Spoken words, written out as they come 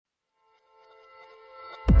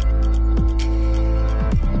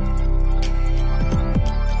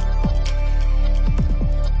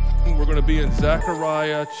be in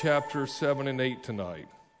Zechariah Chapters 7 and 8 tonight.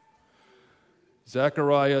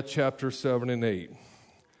 Zechariah Chapters 7 and 8.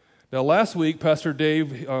 Now, last week, Pastor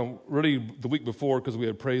Dave, really the week before because we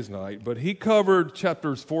had praise night, but he covered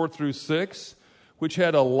chapters 4 through 6, which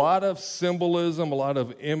had a lot of symbolism, a lot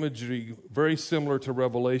of imagery, very similar to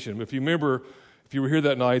Revelation. If you remember, if you were here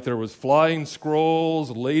that night, there was flying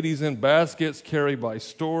scrolls, ladies in baskets carried by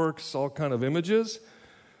storks, all kind of images.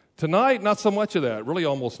 Tonight, not so much of that, really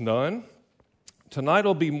almost none. Tonight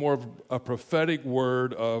will be more of a prophetic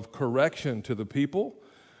word of correction to the people,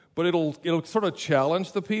 but it'll sort of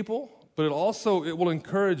challenge the people, but it will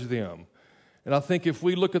encourage them. And I think if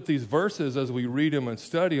we look at these verses as we read them and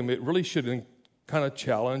study them, it really should kind of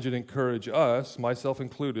challenge and encourage us, myself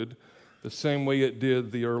included, the same way it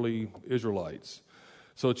did the early Israelites.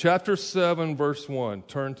 So chapter 7, verse 1,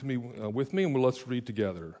 turn to me with me and let's read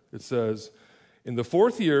together. It says, "In the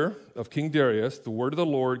 4th year of King Darius, the word of the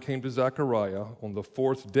Lord came to Zechariah on the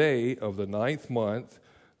 4th day of the 9th month,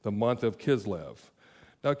 the month of Kislev."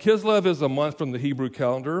 Now, Kislev is a month from the Hebrew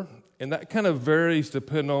calendar, and that kind of varies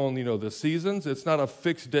depending on, the seasons. It's not a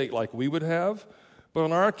fixed date like we would have, but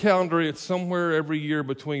on our calendar, it's somewhere every year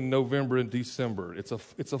between November and December. It's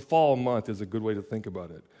a fall month is a good way to think about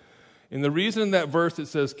it. And the reason in that verse it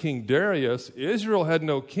says King Darius, Israel had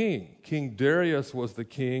no king. King Darius was the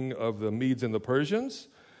king of the Medes and the Persians,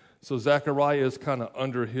 so Zechariah is kind of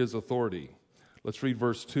under his authority. Let's read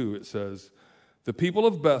verse 2. It says, "The people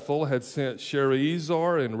of Bethel had sent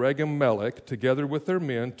Sherezer and Regem-Melech together with their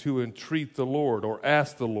men to entreat the Lord, or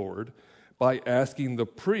ask the Lord, by asking the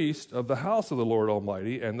priest of the house of the Lord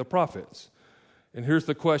Almighty and the prophets." And here's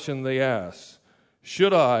the question they asked.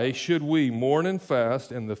 Should we mourn and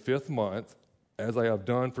fast in the 5th month, as I have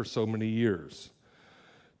done for so many years?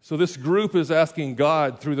 So this group is asking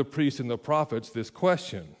God through the priests and the prophets this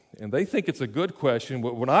question. And they think it's a good question,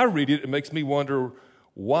 but when I read it, it makes me wonder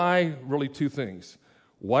why, really two things.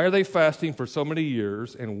 Why are they fasting for so many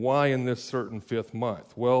years, and why in this certain 5th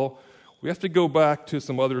month? Well, we have to go back to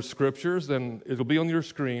some other scriptures, and it'll be on your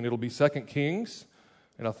screen. It'll be 2 Kings.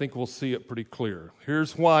 And I think we'll see it pretty clear.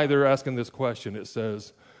 Here's why they're asking this question. It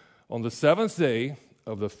says, "On the 7th day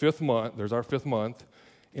of the 5th month," there's our 5th month,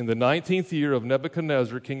 "in the 19th year of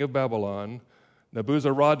Nebuchadnezzar, king of Babylon,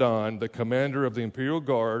 Nebuzaradan, the commander of the imperial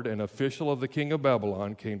guard and official of the king of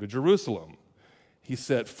Babylon, came to Jerusalem. He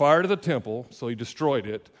set fire to the temple," so he destroyed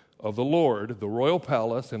it, "of the Lord, the royal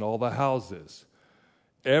palace, and all the houses.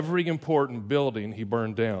 Every important building he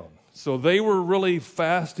burned down." So they were really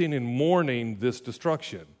fasting and mourning this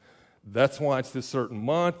destruction. That's why it's this certain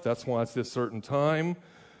month. That's why it's this certain time.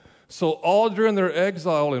 So all during their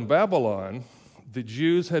exile in Babylon, the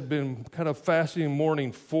Jews had been kind of fasting and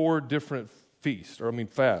mourning 4 different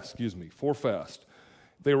four fasts.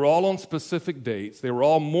 They were all on specific dates. They were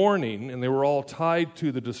all mourning, and they were all tied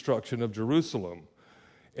to the destruction of Jerusalem.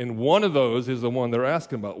 And one of those is the one they're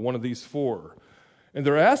asking about, one of these 4. And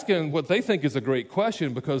they're asking what they think is a great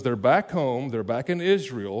question because they're back home, they're back in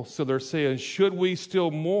Israel, so they're saying, should we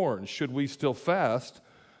still mourn? Should we still fast?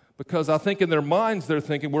 Because I think in their minds they're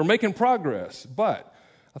thinking, we're making progress. But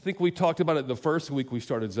I think we talked about it the first week we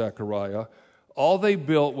started Zechariah. All they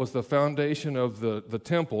built was the foundation of the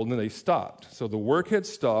temple, and then they stopped. So the work had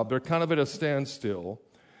stopped. They're kind of at a standstill,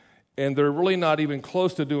 and they're really not even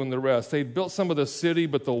close to doing the rest. They built some of the city,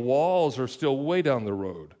 but the walls are still way down the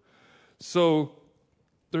road. So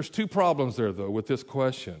there's 2 problems there, though, with this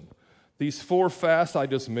question. These 4 fasts I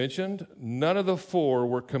just mentioned, none of the 4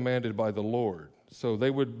 were commanded by the Lord. So they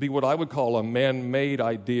would be what I would call a man-made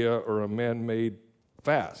idea or a man-made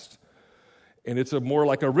fast. And it's more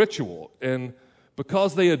like a ritual. And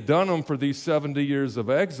because they had done them for these 70 years of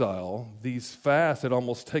exile, these fasts had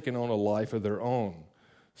almost taken on a life of their own.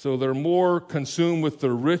 So they're more consumed with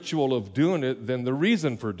the ritual of doing it than the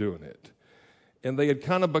reason for doing it. And they had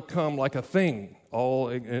kind of become like a thing, all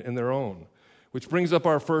in their own. Which brings up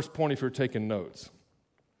our first point if you're taking notes.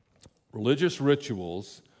 Religious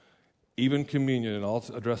rituals, even communion, and I'll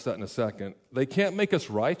address that in a second, they can't make us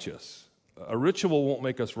righteous. A ritual won't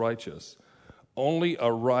make us righteous. Only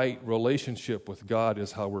a right relationship with God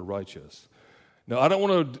is how we're righteous. Now, I don't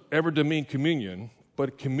want to ever demean communion,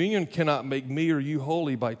 but communion cannot make me or you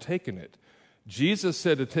holy by taking it. Jesus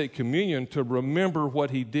said to take communion to remember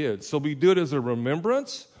what he did. So we do it as a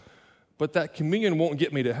remembrance, but that communion won't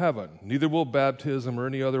get me to heaven. Neither will baptism or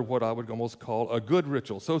any other what I would almost call a good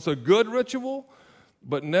ritual. So it's a good ritual,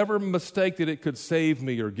 but never mistake that it could save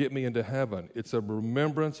me or get me into heaven. It's a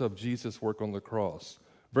remembrance of Jesus' work on the cross.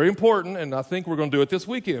 Very important, and I think we're going to do it this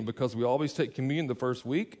weekend because we always take communion the first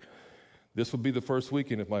week. This would be the first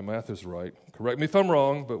weekend if my math is right. Correct me if I'm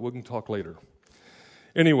wrong, but we can talk later.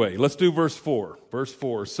 Anyway, let's do verse 4. Verse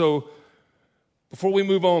 4. So before we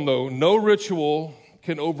move on, though, no ritual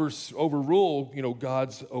can overrule,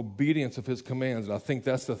 God's obedience of his commands. And I think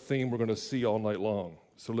that's the theme we're going to see all night long.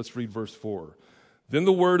 So let's read verse 4. Then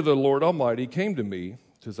the word of the Lord Almighty came to me,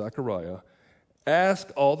 to Zechariah, ask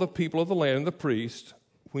all the people of the land and the priest,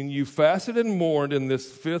 when you fasted and mourned in this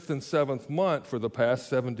 5th and 7th month for the past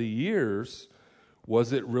 70 years,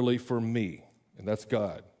 was it really for me? And that's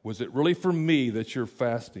God. Was it really for me that you're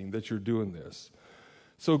fasting, that you're doing this?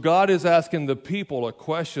 So God is asking the people a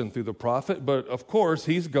question through the prophet, but of course,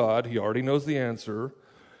 he's God. He already knows the answer.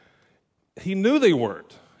 He knew they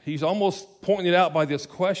weren't. He's almost pointing it out by this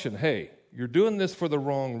question. Hey, you're doing this for the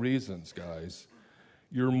wrong reasons, guys.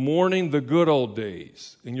 You're mourning the good old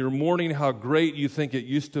days, and you're mourning how great you think it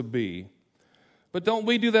used to be. But don't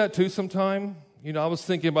we do that too sometime? I was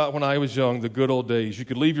thinking about when I was young, the good old days. You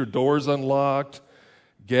could leave your doors unlocked.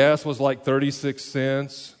 Gas was like 36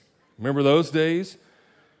 cents. Remember those days?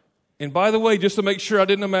 And by the way, just to make sure I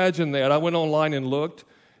didn't imagine that, I went online and looked.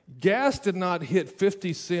 Gas did not hit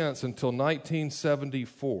 50 cents until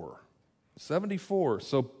 1974. 74.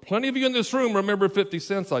 So plenty of you in this room remember 50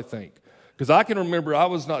 cents, I think. Because I can remember I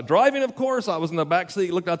was not driving, of course. I was in the back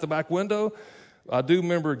seat, looked out the back window. I do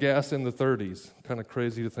remember gas in the 30s. Kind of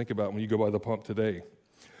crazy to think about when you go by the pump today.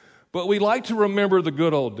 But we like to remember the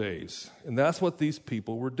good old days. And that's what these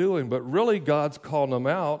people were doing. But really, God's calling them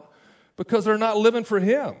out because they're not living for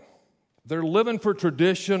him. They're living for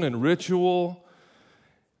tradition and ritual.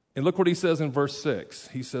 And look what he says in verse 6.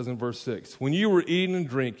 He says in verse 6, when you were eating and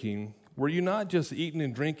drinking, were you not just eating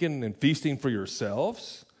and drinking and feasting for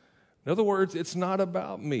yourselves? In other words, it's not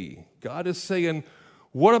about me. God is saying,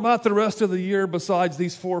 what about the rest of the year besides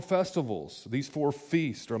these 4 festivals, these 4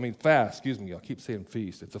 feasts, fasts, excuse me. I keep saying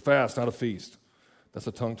feast. It's a fast, not a feast. That's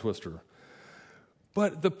a tongue twister.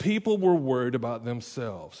 But the people were worried about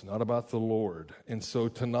themselves, not about the Lord. And so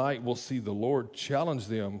tonight we'll see the Lord challenge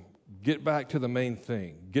them, get back to the main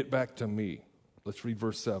thing, get back to me. Let's read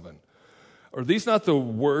verse 7. Are these not the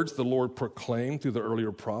words the Lord proclaimed through the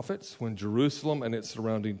earlier prophets when Jerusalem and its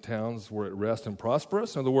surrounding towns were at rest and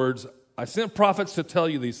prosperous? In other words, I sent prophets to tell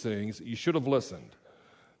you these things. You should have listened.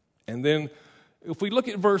 And then if we look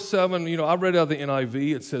at verse 7, I read out of the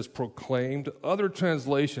NIV, it says proclaimed. Other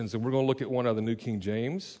translations, and we're going to look at one out of the New King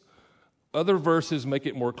James, other verses make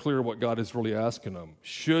it more clear what God is really asking them.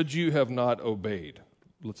 Should you have not obeyed?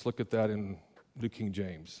 Let's look at that in New King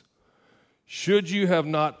James. Should you have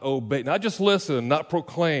not obeyed, not just listened, not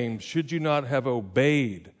proclaimed, should you not have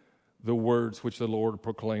obeyed the words which the Lord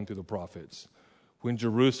proclaimed through the prophets? When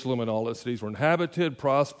Jerusalem and all its cities were inhabited,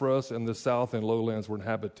 prosperous, and the south and lowlands were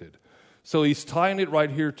inhabited. So he's tying it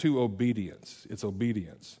right here to obedience. It's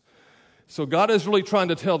obedience. So God is really trying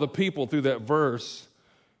to tell the people through that verse,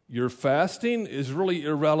 your fasting is really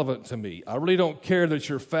irrelevant to me. I really don't care that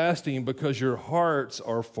you're fasting because your hearts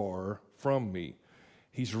are far from me.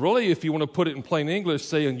 He's really, if you want to put it in plain English,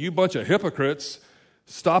 saying, you bunch of hypocrites,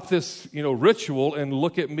 stop this, ritual and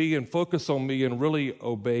look at me and focus on me and really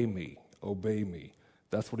obey me. Obey me.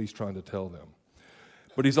 That's what he's trying to tell them.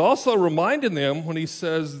 But he's also reminding them when he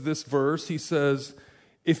says this verse, he says,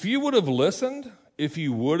 if you would have listened, if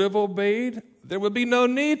you would have obeyed, there would be no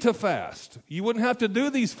need to fast. You wouldn't have to do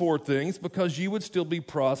these 4 things because you would still be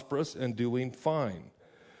prosperous and doing fine.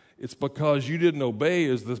 It's because you didn't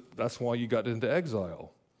obey, that's why you got into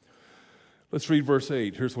exile. Let's read verse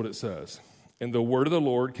 8. Here's what it says. And the word of the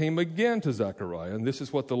Lord came again to Zechariah, and this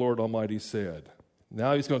is what the Lord Almighty said.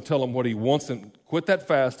 Now he's going to tell him what he wants them. Quit that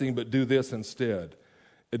fasting, but do this instead.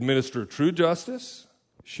 Administer true justice,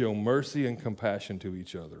 show mercy and compassion to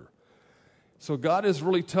each other. So God is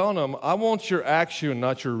really telling them, I want your action,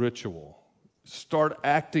 not your ritual. Start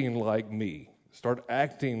acting like me. Start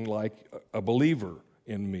acting like a believer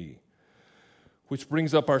in me. Which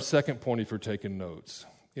brings up our second point if you're taking notes.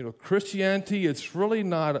 Christianity, it's really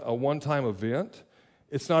not a one-time event.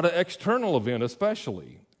 It's not an external event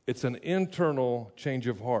especially. It's an internal change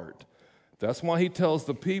of heart. That's why he tells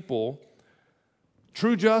the people,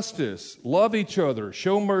 true justice, love each other,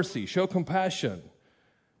 show mercy, show compassion.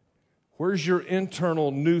 Where's your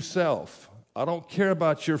internal new self? I don't care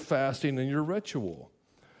about your fasting and your ritual.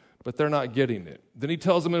 But they're not getting it. Then he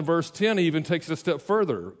tells them in verse 10, he even takes it a step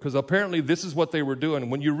further, because apparently this is what they were doing.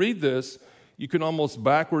 When you read this, you can almost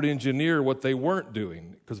backward engineer what they weren't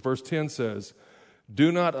doing, because verse 10 says,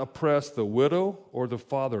 do not oppress the widow or the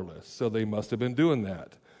fatherless. So they must have been doing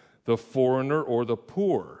that. The foreigner or the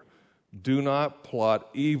poor. Do not plot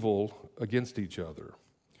evil against each other.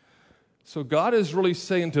 So God is really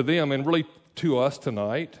saying to them, and really to us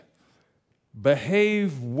tonight,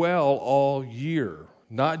 behave well all year.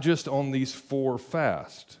 not just on these 4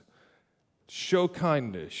 fasts. Show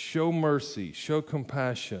kindness, show mercy, show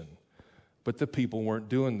compassion. But the people weren't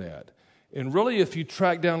doing that. And really, if you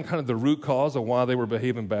track down kind of the root cause of why they were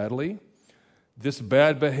behaving badly, this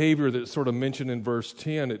bad behavior that's sort of mentioned in verse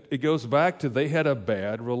 10, it goes back to they had a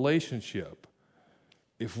bad relationship.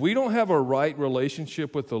 If we don't have a right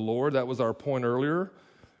relationship with the Lord, that was our point earlier,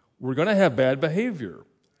 we're going to have bad behavior.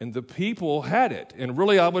 And the people had it. And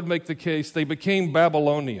really, I would make the case they became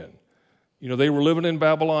Babylonian. You know, they were living in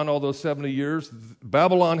Babylon all those 70 years.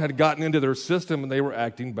 Babylon had gotten into their system, and they were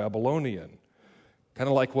acting Babylonian. Kind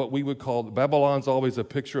of like what we would call, Babylon's always a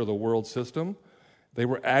picture of the world system. They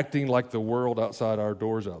were acting like the world outside our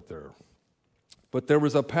doors out there. But there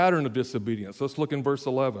was a pattern of disobedience. Let's look in verse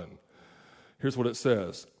 11. Here's what it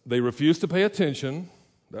says. They refused to pay attention.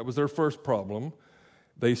 That was their first problem.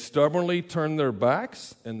 They stubbornly turned their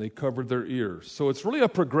backs, and they covered their ears. So it's really a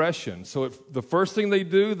progression. So the first thing they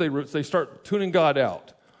do, they start tuning God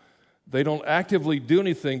out. They don't actively do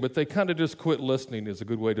anything, but they kind of just quit listening is a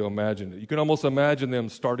good way to imagine it. You can almost imagine them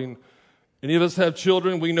starting. Any of us have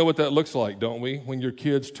children, we know what that looks like, don't we? When your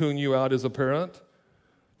kids tune you out as a parent.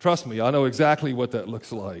 Trust me, I know exactly what that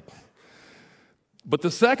looks like. But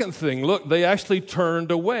the second thing, look, they actually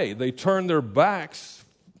turned away. They turned their backs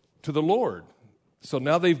to the Lord. So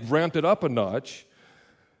now they've ramped it up a notch.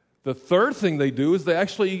 The third thing they do is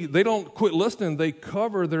they don't quit listening, they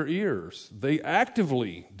cover their ears. They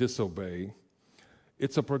actively disobey.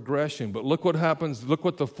 It's a progression. But look what happens. Look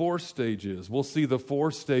what the 4th stage is. We'll see the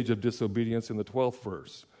 4th stage of disobedience in the 12th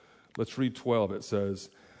verse. Let's read 12. It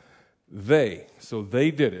says, they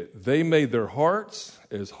did it. They made their hearts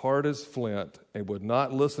as hard as flint and would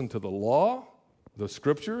not listen to the law, the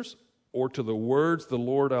scriptures, or to the words the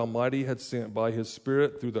Lord Almighty had sent by his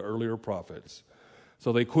Spirit through the earlier prophets.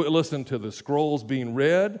 So they quit listening to the scrolls being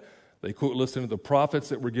read. They quit listening to the prophets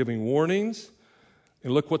that were giving warnings.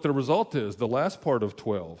 And look what the result is, the last part of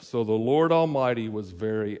 12. So the Lord Almighty was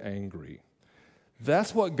very angry.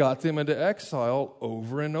 That's what got them into exile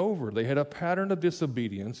over and over. They had a pattern of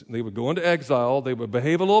disobedience. They would go into exile. They would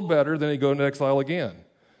behave a little better. Then they'd go into exile again.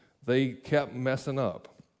 They kept messing up.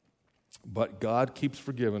 But God keeps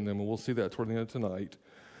forgiving them, and we'll see that toward the end of tonight.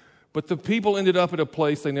 But the people ended up at a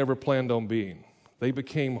place they never planned on being. They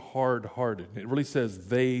became hard-hearted. It really says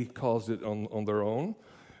they caused it on their own.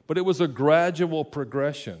 But it was a gradual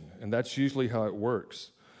progression, and that's usually how it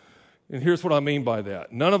works. And here's what I mean by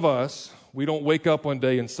that. None of us, we don't wake up one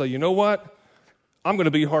day and say, you know what? I'm going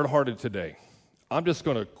to be hard-hearted today. I'm just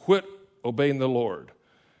going to quit obeying the Lord.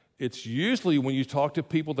 It's usually when you talk to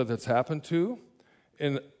people that's happened to,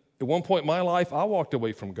 and at one point in my life, I walked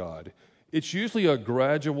away from God. It's usually a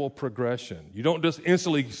gradual progression. You don't just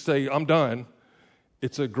instantly say, I'm done.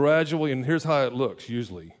 It's a gradual, and here's how it looks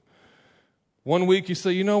usually. One week you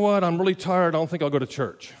say, you know what, I'm really tired, I don't think I'll go to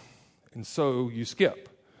church. And so you skip.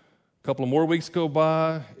 A couple of more weeks go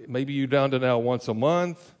by, maybe you're down to now once a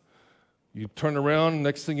month. You turn around,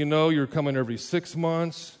 next thing you know, you're coming every 6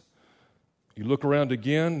 months. You look around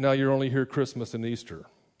again, now you're only here Christmas and Easter,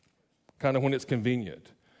 kind of when it's convenient.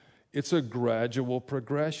 It's a gradual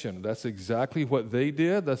progression. That's exactly what they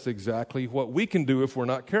did. That's exactly what we can do if we're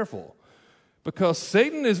not careful. Because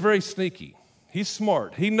Satan is very sneaky. He's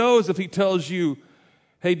smart. He knows if he tells you,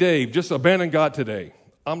 hey, Dave, just abandon God today.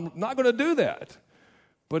 I'm not going to do that.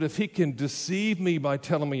 But if he can deceive me by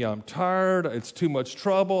telling me I'm tired, it's too much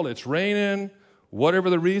trouble, it's raining, whatever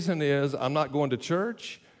the reason is, I'm not going to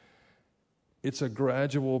church, it's a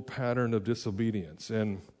gradual pattern of disobedience.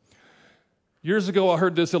 And years ago, I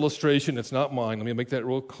heard this illustration. It's not mine. Let me make that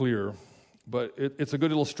real clear. But it's a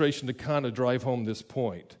good illustration to kind of drive home this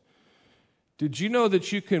point. Did you know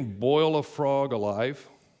that you can boil a frog alive?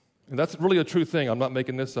 And that's really a true thing. I'm not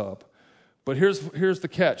making this up. But here's the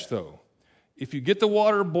catch, though. If you get the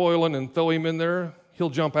water boiling and throw him in there,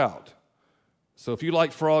 he'll jump out. So if you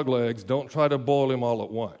like frog legs, don't try to boil him all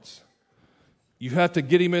at once. You have to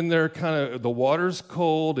get him in there kind of, the water's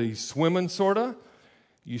cold, he's swimming sort of.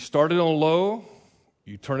 You start it on low,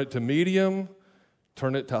 you turn it to medium,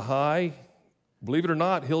 turn it to high. Believe it or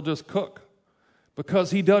not, he'll just cook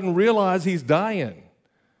because he doesn't realize he's dying.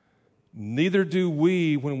 Neither do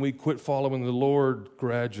we when we quit following the Lord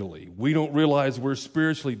gradually. We don't realize we're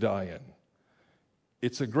spiritually dying.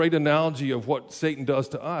 It's a great analogy of what Satan does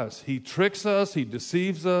to us. He tricks us, he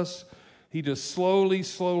deceives us, he just slowly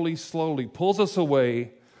pulls us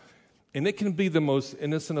away, and it can be the most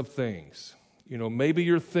innocent of things. You know, maybe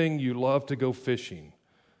your thing, you love to go fishing.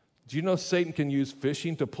 Do you know Satan can use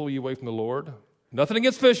fishing to pull you away from the Lord? Nothing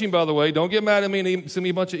against fishing, by the way. Don't get mad at me and send me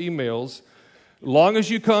a bunch of emails. long as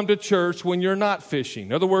you come to church when you're not fishing.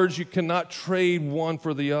 In other words, you cannot trade one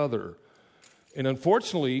for the other. And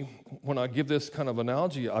unfortunately, when I give this kind of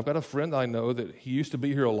analogy, I've got a friend I know that he used to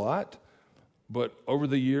be here a lot, but over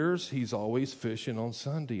the years, he's always fishing on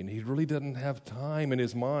Sunday, and he really doesn't have time in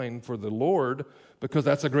his mind for the Lord because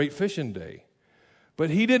that's a great fishing day. But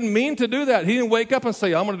he didn't mean to do that. He didn't wake up and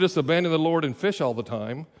say, I'm going to just abandon the Lord and fish all the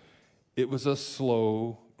time. It was a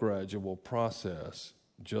slow, gradual process,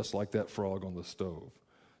 just like that frog on the stove.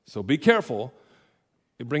 So be careful.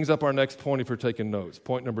 It brings up our next point if you're taking notes.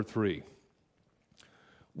 Point number 3.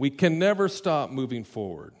 We can never stop moving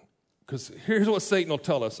forward. Because here's what Satan will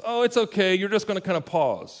tell us. Oh, it's okay. You're just going to kind of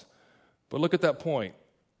pause. But look at that point.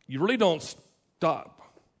 You really don't stop.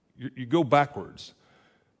 You go backwards.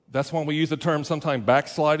 That's why we use the term sometimes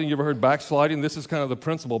backsliding. You ever heard backsliding? This is kind of the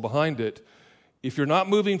principle behind it. If you're not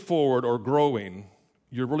moving forward or growing,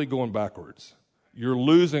 you're really going backwards. You're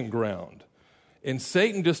losing ground. And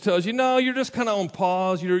Satan just tells you, no, you're just kind of on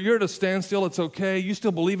pause. You're at a standstill. It's okay. You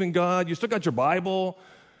still believe in God. You still got your Bible.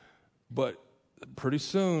 But pretty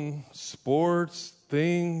soon, sports,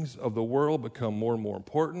 things of the world become more and more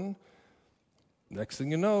important. Next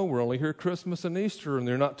thing you know, we're only here Christmas and Easter, and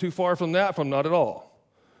they're not too far from that, from not at all.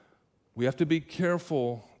 We have to be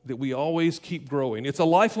careful that we always keep growing. It's a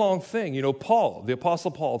lifelong thing. You know, Paul, the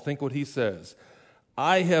Apostle Paul, think what he says.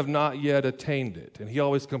 I have not yet attained it. And he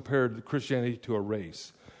always compared Christianity to a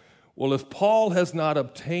race. Well, if Paul has not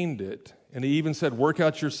obtained it, and he even said, work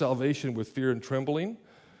out your salvation with fear and trembling,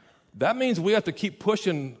 that means we have to keep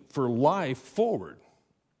pushing for life forward.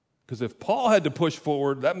 Because if Paul had to push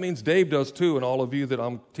forward, that means Dave does too, and all of you that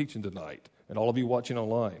I'm teaching tonight, and all of you watching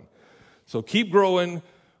online. So keep growing.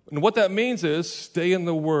 And what that means is stay in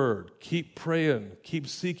the Word, keep praying, keep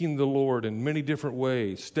seeking the Lord in many different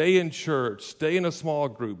ways. Stay in church, stay in a small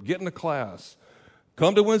group, get in a class.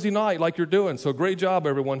 Come to Wednesday night like you're doing. So great job,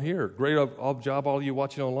 everyone here. Great job, all of you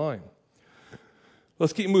watching online.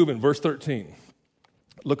 Let's keep moving. Verse 13.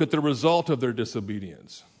 Look at the result of their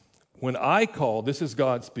disobedience. When I called, this is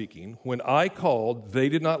God speaking, when I called, they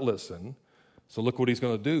did not listen. So look what he's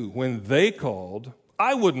going to do. When they called,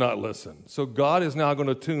 I would not listen. So God is now going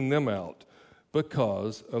to tune them out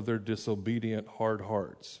because of their disobedient hard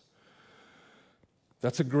hearts.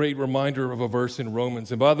 That's a great reminder of a verse in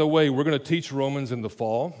Romans. And by the way, we're going to teach Romans in the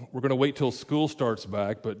fall. We're going to wait till school starts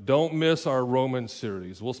back, but don't miss our Romans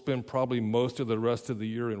series. We'll spend probably most of the rest of the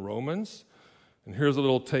year in Romans. And here's a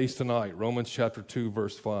little taste tonight, Romans chapter 2,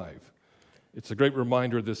 verse 5. It's a great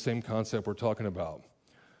reminder of this same concept we're talking about.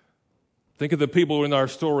 Think of the people in our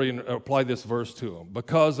story and apply this verse to them.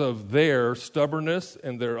 Because of their stubbornness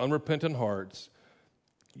and their unrepentant hearts,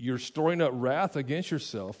 you're storing up wrath against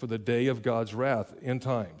yourself for the day of God's wrath in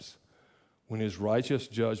times, when his righteous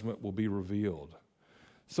judgment will be revealed.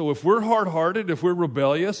 So if we're hard-hearted, if we're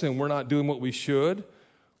rebellious and we're not doing what we should,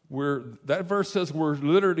 that verse says we're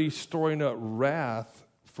literally storing up wrath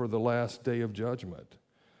for the last day of judgment.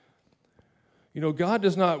 You know, God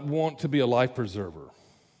does not want to be a life preserver.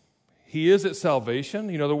 He is at salvation.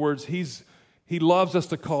 In other words, He loves us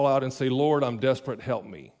to call out and say, Lord, I'm desperate, help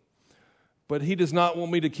me. But He does not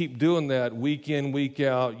want me to keep doing that week in, week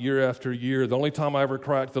out, year after year. The only time I ever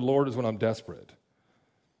cry to the Lord is when I'm desperate.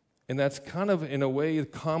 And that's kind of, in a way,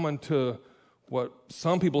 common to what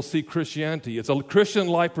some people see Christianity. It's a Christian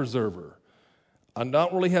life preserver. I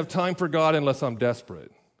don't really have time for God unless I'm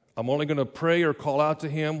desperate. I'm only going to pray or call out to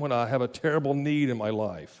Him when I have a terrible need in my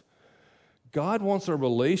life. God wants a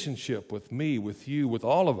relationship with me, with you, with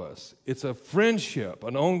all of us. It's a friendship,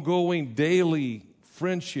 an ongoing daily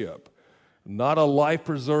friendship, not a life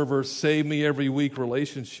preserver, save me every week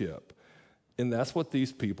relationship. And that's what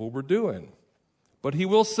these people were doing. But He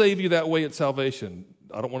will save you that way at salvation.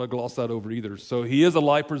 I don't want to gloss that over either. So He is a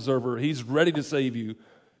life preserver. He's ready to save you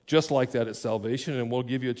just like that at salvation, and we'll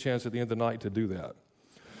give you a chance at the end of the night to do that.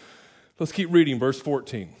 Let's keep reading, verse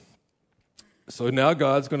 14. So now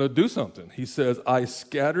God's going to do something. He says, I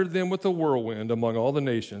scattered them with a whirlwind among all the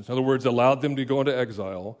nations. In other words, allowed them to go into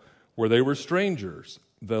exile where they were strangers.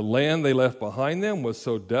 The land they left behind them was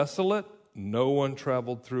so desolate, no one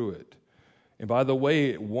traveled through it. And by the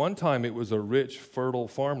way, at one time it was a rich, fertile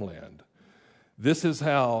farmland. This is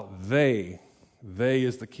how they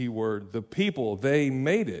is the key word, the people, they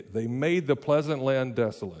made it. They made the pleasant land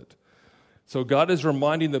desolate. So God is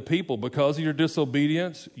reminding the people, because of your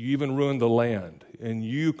disobedience, you even ruined the land. And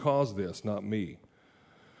you caused this, not me.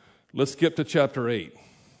 Let's skip to chapter 8.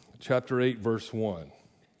 Chapter 8, verse 1.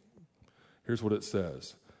 Here's what it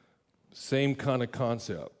says. Same kind of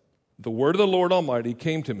concept. The word of the Lord Almighty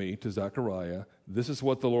came to me, to Zechariah. This is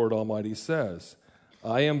what the Lord Almighty says.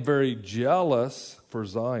 I am very jealous for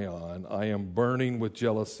Zion. I am burning with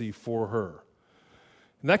jealousy for her.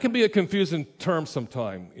 And that can be a confusing term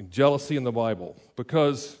sometime, jealousy in the Bible,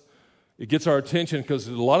 because it gets our attention because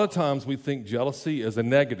a lot of times we think jealousy is a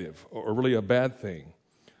negative or really a bad thing.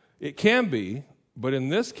 It can be, but in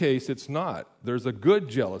this case, it's not. There's a good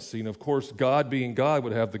jealousy, and of course, God being God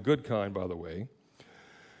would have the good kind, by the way.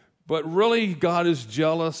 But really, God is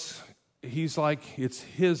jealous. He's like, it's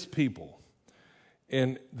His people.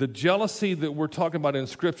 And the jealousy that we're talking about in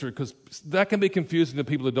Scripture, because that can be confusing to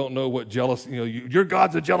people that don't know what jealous, your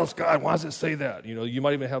God's a jealous God. Why does it say that? You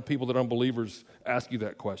might even have people that are unbelievers ask you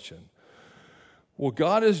that question. Well,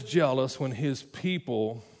 God is jealous when His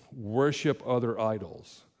people worship other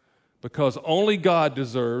idols, because only God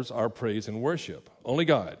deserves our praise and worship. Only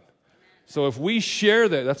God. So if we share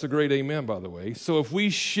that, that's a great amen, by the way. So if we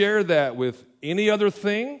share that with any other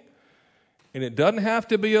thing, and it doesn't have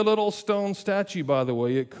to be a little stone statue, by the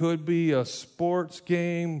way. It could be a sports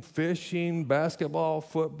game, fishing, basketball,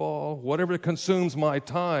 football, whatever consumes my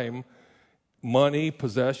time. Money,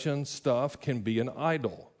 possessions, stuff can be an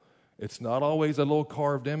idol. It's not always a little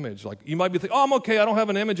carved image. Like you might be thinking, I'm okay, I don't have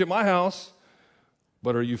an image at my house.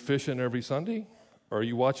 But are you fishing every Sunday? Are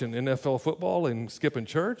you watching NFL football and skipping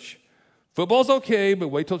church? Football's okay, but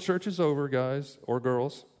wait till church is over, guys or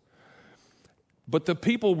girls. But the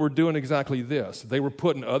people were doing exactly this. They were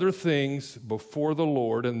putting other things before the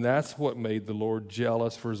Lord, and that's what made the Lord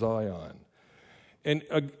jealous for Zion. And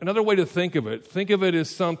another way to think of it as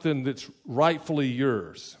something that's rightfully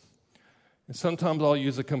yours. And sometimes I'll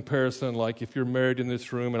use a comparison, like if you're married in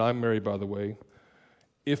this room, and I'm married, by the way.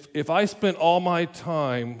 If I spent all my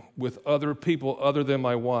time with other people other than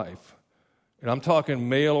my wife, and I'm talking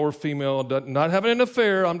male or female, not having an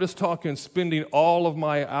affair, I'm just talking spending all of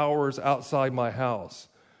my hours outside my house.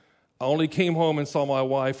 I only came home and saw my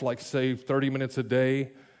wife, like, say, 30 minutes a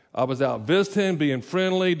day. I was out visiting, being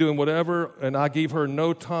friendly, doing whatever, and I gave her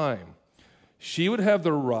no time. She would have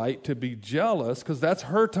the right to be jealous because that's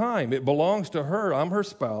her time. It belongs to her. I'm her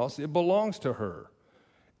spouse. It belongs to her.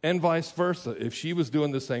 And vice versa. If she was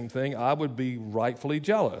doing the same thing, I would be rightfully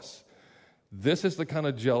jealous. This is the kind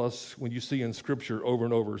of jealous when you see in Scripture over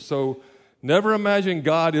and over. So never imagine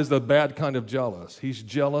God is the bad kind of jealous. He's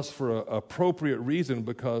jealous for an appropriate reason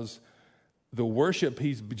because the worship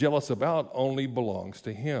He's jealous about only belongs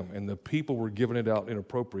to Him, and the people were giving it out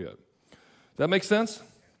inappropriate. That makes sense?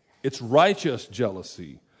 It's righteous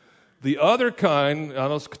jealousy. The other kind,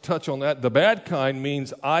 I'll just touch on that, the bad kind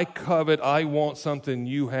means I covet, I want something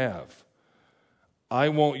you have. I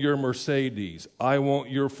want your Mercedes. I want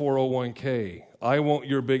your 401k. I want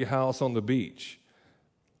your big house on the beach.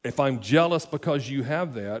 If I'm jealous because you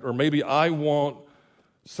have that, or maybe I want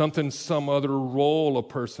something, some other role a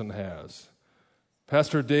person has.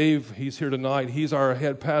 Pastor Dave, he's here tonight. He's our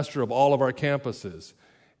head pastor of all of our campuses.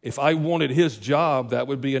 If I wanted his job, that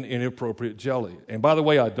would be an inappropriate jelly. And by the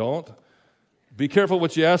way, I don't. Be careful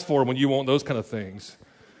what you ask for when you want those kind of things.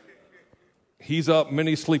 He's up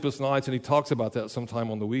many sleepless nights, and he talks about that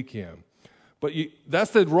sometime on the weekend. But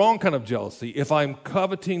that's the wrong kind of jealousy. If I'm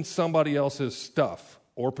coveting somebody else's stuff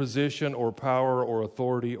or position or power or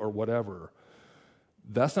authority or whatever,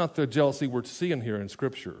 that's not the jealousy we're seeing here in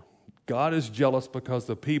Scripture. God is jealous because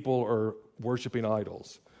the people are worshiping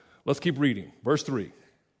idols. Let's keep reading. Verse 3.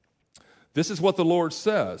 This is what the Lord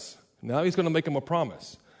says. Now He's going to make him a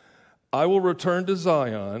promise. I will return to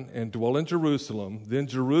Zion and dwell in Jerusalem. Then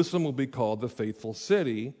Jerusalem will be called the faithful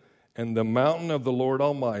city, and the mountain of the Lord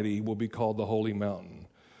Almighty will be called the holy mountain.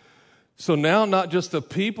 So now not just the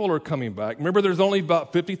people are coming back. Remember, there's only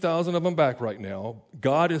about 50,000 of them back right now.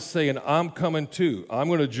 God is saying, I'm coming too. I'm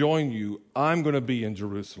going to join you. I'm going to be in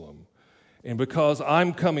Jerusalem. And because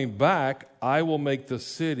I'm coming back, I will make the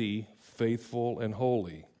city faithful and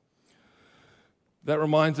holy. That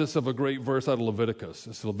reminds us of a great verse out of Leviticus.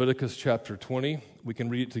 It's Leviticus chapter 20. We can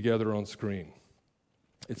read it together on screen.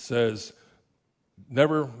 It says,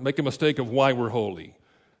 never make a mistake of why we're holy.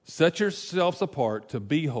 Set yourselves apart to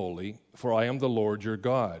be holy, for I am the Lord your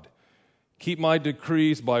God. Keep my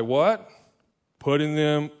decrees by what? Putting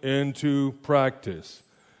them into practice.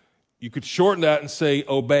 You could shorten that and say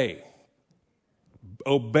obey.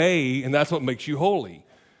 Obey, and that's what makes you holy.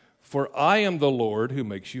 For I am the Lord who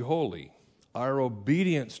makes you holy. Our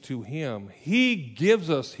obedience to Him, He gives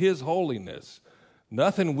us His holiness.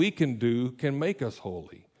 Nothing we can do can make us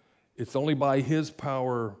holy. It's only by His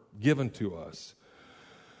power given to us.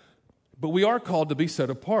 But we are called to be set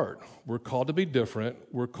apart. We're called to be different.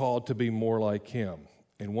 We're called to be more like Him.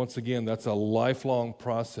 And once again, that's a lifelong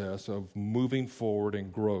process of moving forward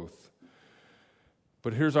and growth.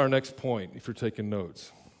 But here's our next point, if you're taking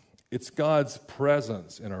notes. It's God's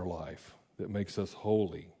presence in our life that makes us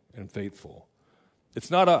holy and faithful. It's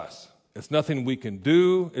not us. It's nothing we can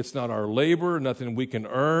do. It's not our labor, nothing we can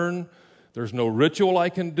earn. There's no ritual I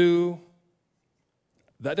can do.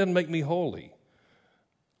 That doesn't make me holy.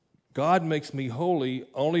 God makes me holy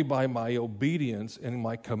only by my obedience and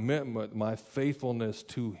my commitment, my faithfulness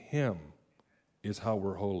to Him is how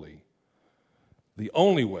we're holy. The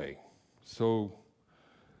only way. So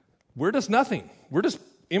we're just nothing. We're just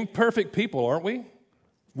imperfect people, aren't we?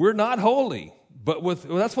 We're not holy. But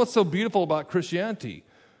that's what's so beautiful about Christianity.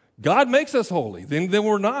 God makes us holy. Then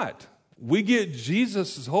we're not. We get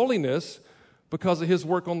Jesus' holiness because of His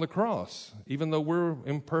work on the cross, even though we're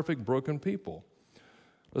imperfect, broken people.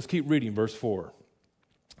 Let's keep reading verse 4.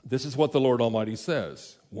 This is what the Lord Almighty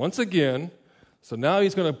says. Once again, so now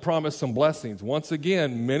He's going to promise some blessings. Once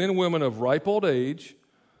again, men and women of ripe old age,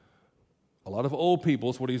 a lot of old people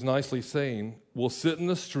is what He's nicely saying, will sit in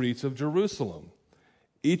the streets of Jerusalem,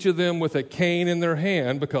 each of them with a cane in their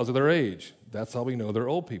hand because of their age. That's how we know they're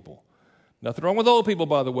old people. Nothing wrong with old people,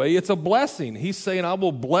 by the way. It's a blessing. He's saying, I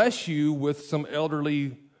will bless you with some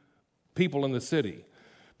elderly people in the city.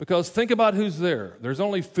 Because think about who's there. There's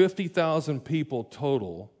only 50,000 people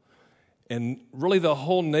total. And really the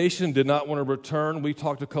whole nation did not want to return. We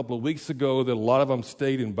talked a couple of weeks ago that a lot of them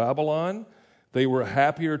stayed in Babylon. They were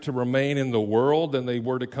happier to remain in the world than they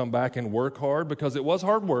were to come back and work hard because it was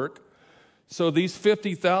hard work. So these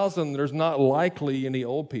 50,000, there's not likely any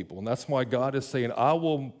old people. And that's why God is saying, I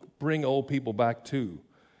will bring old people back too.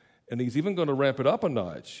 And He's even going to ramp it up a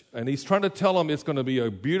notch. And He's trying to tell them it's going to be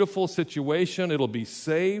a beautiful situation. It'll be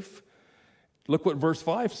safe. Look what verse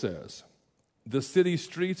 5 says. The city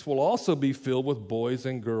streets will also be filled with boys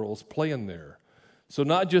and girls playing there. So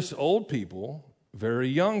not just old people, very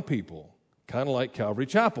young people, kind of like Calvary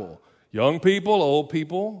Chapel. Young people, old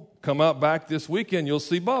people, come out back this weekend. You'll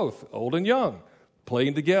see both, old and young,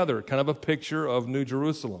 playing together, kind of a picture of New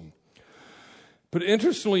Jerusalem. But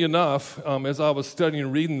interestingly enough, as I was studying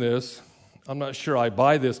and reading this, I'm not sure I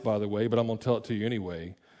buy this, by the way, but I'm going to tell it to you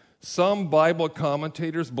anyway. Some Bible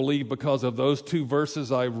commentators believe because of those two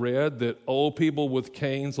verses I read that old people with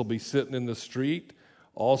canes will be sitting in the street.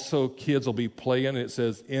 Also, kids will be playing, and it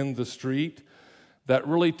says in the street. That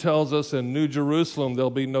really tells us in New Jerusalem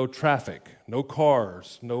there'll be no traffic, no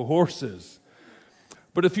cars, no horses.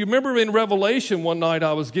 But if you remember in Revelation one night,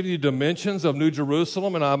 I was giving you dimensions of New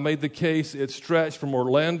Jerusalem, and I made the case it stretched from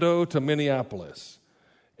Orlando to Minneapolis.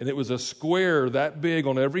 And it was a square that big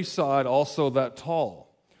on every side, also that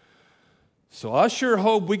tall. So I sure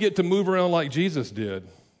hope we get to move around like Jesus did.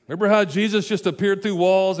 Remember how Jesus just appeared through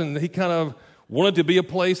walls and He kind of wanted to be a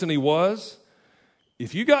place, and He was?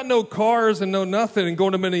 If you got no cars and no nothing and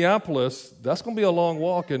going to Minneapolis, that's going to be a long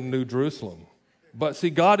walk in New Jerusalem. But see,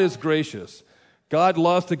 God is gracious. God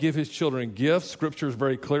loves to give His children gifts. Scripture is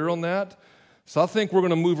very clear on that. So I think we're going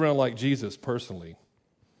to move around like Jesus personally.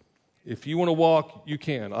 If you want to walk, you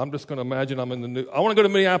can. I'm just going to imagine I want to go to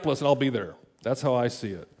Minneapolis and I'll be there. That's how I see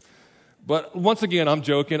it. But once again, I'm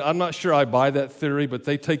joking. I'm not sure I buy that theory, but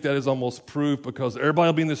they take that as almost proof because everybody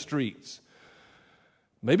will be in the streets.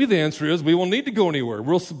 Maybe the answer is we won't need to go anywhere.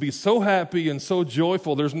 We'll be so happy and so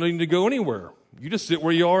joyful, there's no need to go anywhere. You just sit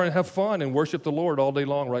where you are and have fun and worship the Lord all day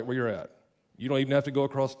long right where you're at. You don't even have to go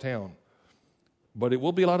across town. But it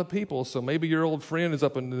will be a lot of people, so maybe your old friend is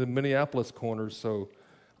up in the Minneapolis corner. So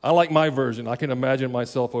I like my version. I can imagine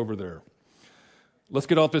myself over there. Let's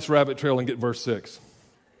get off this rabbit trail and get verse 6.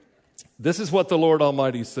 This is what the Lord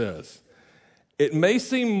Almighty says. It may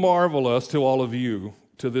seem marvelous to all of you,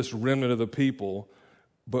 to this remnant of the people,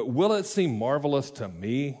 but will it seem marvelous to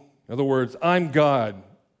me? In other words, I'm God.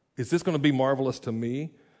 Is this going to be marvelous to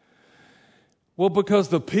me? Well, because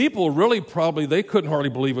the people really they couldn't hardly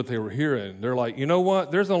believe what they were hearing. They're like, you know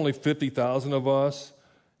what? There's only 50,000 of us.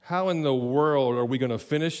 How in the world are we going to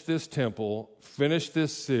finish this temple, finish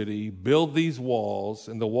this city, build these walls?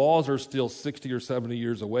 And the walls are still 60 or 70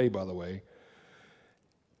 years away, by the way.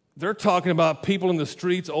 They're talking about people in the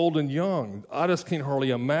streets, old and young. I just can't hardly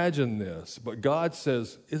imagine this. But God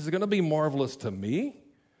says, is it going to be marvelous to me?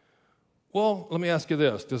 Well, let me ask you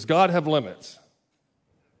this. Does God have limits?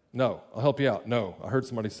 No. I'll help you out. No. I heard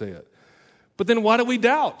somebody say it. But then why do we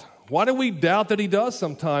doubt? Why do we doubt that He does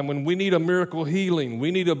sometime when we need a miracle healing?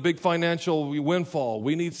 We need a big financial windfall.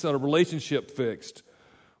 We need a relationship fixed.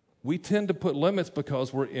 We tend to put limits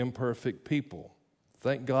because we're imperfect people.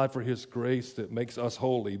 Thank God for His grace that makes us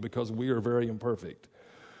holy because we are very imperfect.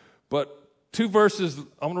 But two verses,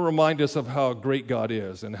 I want to remind us of how great God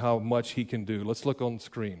is and how much He can do. Let's look on the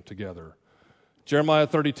screen together. Jeremiah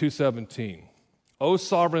 32:17. O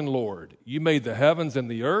sovereign Lord, you made the heavens and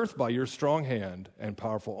the earth by your strong hand and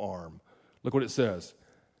powerful arm. Look what it says.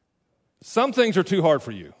 Some things are too hard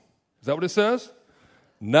for you. Is that what it says?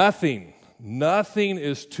 Nothing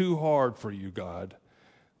is too hard for you, God.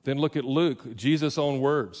 Then look at Luke, Jesus' own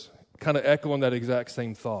words, kind of echoing that exact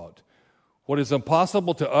same thought. What is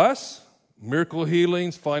impossible to us, miracle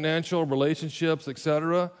healings, financial, relationships,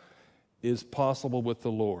 etc., is possible with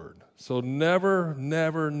the Lord. So never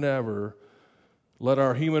let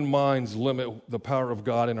our human minds limit the power of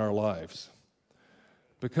God in our lives.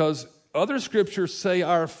 Because other scriptures say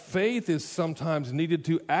our faith is sometimes needed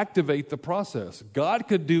to activate the process. God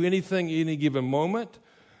could do anything at any given moment,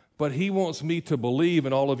 but he wants me to believe,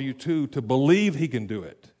 and all of you too, to believe he can do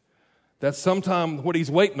it. That's sometimes what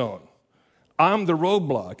he's waiting on. I'm the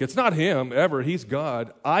roadblock. It's not him ever. He's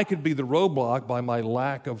God. I could be the roadblock by my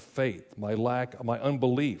lack of faith, my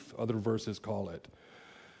unbelief, other verses call it.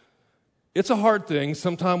 It's a hard thing.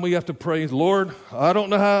 Sometimes we have to pray, Lord, I don't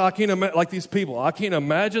know how, like these people, I can't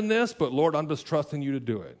imagine this, but Lord, I'm just trusting you to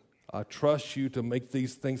do it. I trust you to make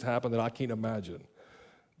these things happen that I can't imagine.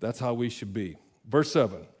 That's how we should be. Verse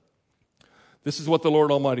 7. This is what the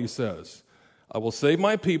Lord Almighty says. I will save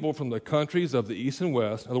my people from the countries of the east and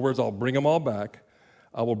west. In other words, I'll bring them all back.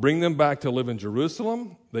 I will bring them back to live in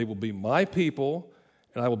Jerusalem. They will be my people,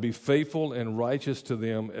 and I will be faithful and righteous to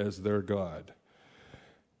them as their God.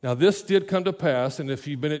 Now, this did come to pass, and if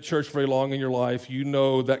you've been at church very long in your life, you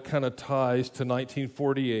know that kind of ties to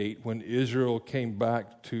 1948 when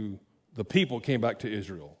the people came back to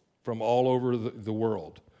Israel from all over the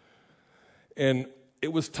world. And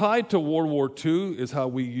it was tied to World War II, is how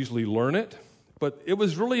we usually learn it. But it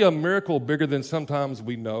was really a miracle bigger than sometimes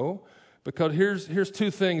we know, because here's two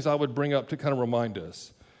things I would bring up to kind of remind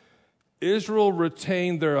us. Israel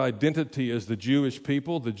retained their identity as the Jewish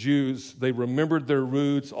people. The Jews, they remembered their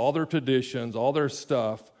roots, all their traditions, all their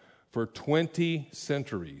stuff for 20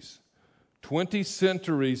 centuries. 20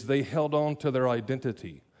 centuries they held on to their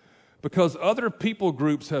identity. Because other people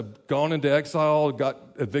groups have gone into exile, got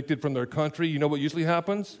evicted from their country, you know what usually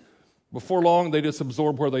happens? Before long, they just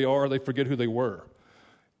absorb where they are. They forget who they were.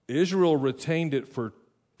 Israel retained it for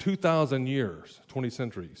 2,000 years, 20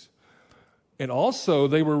 centuries. And also,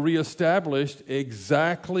 they were reestablished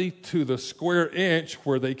exactly to the square inch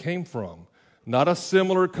where they came from. Not a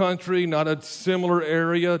similar country, not a similar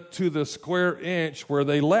area, to the square inch where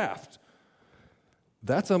they left.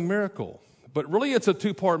 That's a miracle. But really, it's a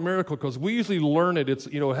two-part miracle because we usually learn it. It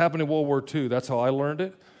happened in World War II. That's how I learned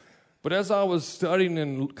it. But as I was studying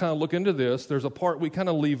and kind of look into this, there's a part we kind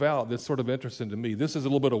of leave out that's sort of interesting to me. This is a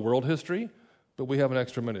little bit of world history, but we have an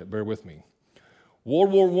extra minute. Bear with me.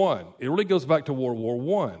 World War I. It really goes back to World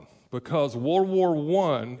War I because World War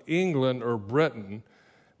I, England or Britain,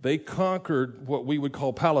 they conquered what we would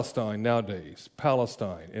call Palestine nowadays,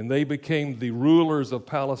 Palestine, and they became the rulers of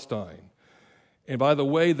Palestine. And by the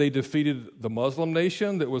way, they defeated the Muslim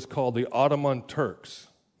nation that was called the Ottoman Turks.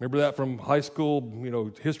 Remember that from high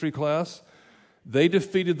school, history class? They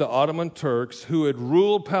defeated the Ottoman Turks who had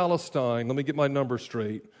ruled Palestine, let me get my numbers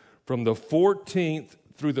straight, from the 14th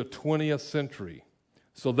through the 20th century.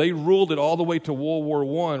 So they ruled it all the way to World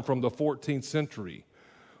War I from the 14th century.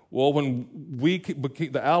 Well, when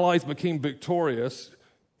the Allies became victorious,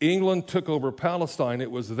 England took over Palestine.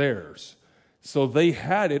 It was theirs. So they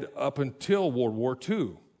had it up until World War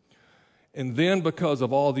II. And then because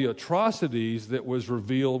of all the atrocities that was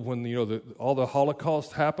revealed when all the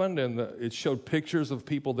Holocaust happened, and it showed pictures of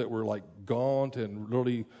people that were like gaunt and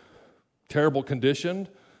really terrible conditioned,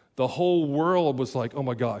 the whole world was like, oh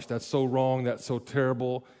my gosh, that's so wrong, that's so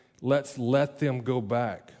terrible. Let's let them go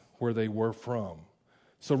back where they were from.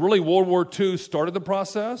 So really World War II started the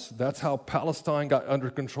process. That's how Palestine got under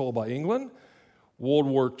control by England. World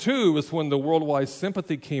War II is when the worldwide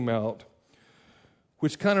sympathy came out,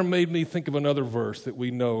 which kind of made me think of another verse that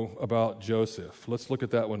we know about Joseph. Let's look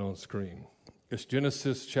at that one on screen. It's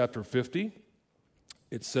Genesis chapter 50.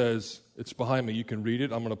 It says, it's behind me, you can read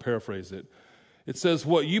it. I'm going to paraphrase it. It says,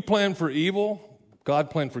 what you plan for evil, God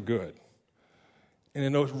planned for good. And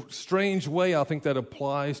in a strange way, I think that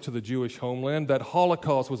applies to the Jewish homeland. That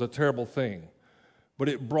Holocaust was a terrible thing, but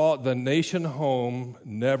it brought the nation home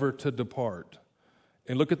never to depart.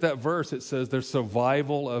 And look at that verse. It says there's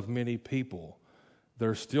survival of many people.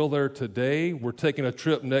 They're still there today. We're taking a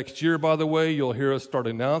trip next year, by the way. You'll hear us start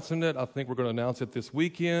announcing it. I think we're going to announce it this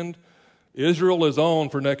weekend. Israel is on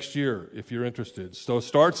for next year, if you're interested. So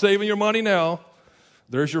start saving your money now.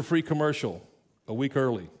 There's your free commercial, a week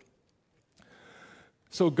early.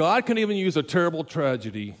 So God can even use a terrible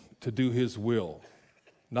tragedy to do his will.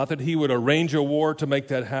 Not that he would arrange a war to make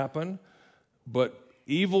that happen, but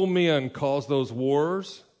Evil men caused those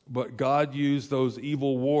wars, but God used those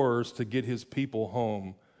evil wars to get his people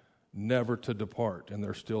home, never to depart. And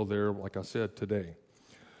they're still there, like I said, today.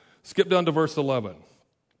 Skip down to verse 11.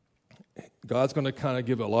 God's going to kind of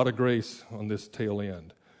give a lot of grace on this tail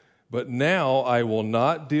end. But now I will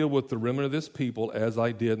not deal with the remnant of this people as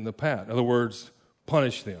I did in the past. In other words,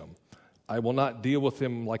 punish them. I will not deal with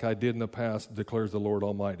them like I did in the past, declares the Lord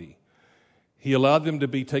Almighty. He allowed them to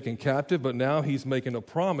be taken captive, but now he's making a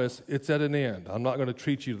promise. It's at an end. I'm not going to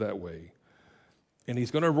treat you that way. And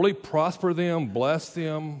he's going to really prosper them, bless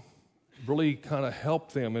them, really kind of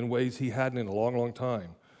help them in ways he hadn't in a long, long time.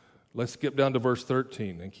 Let's skip down to verse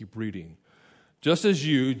 13 and keep reading. Just as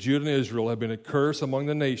you, Judah and Israel, have been a curse among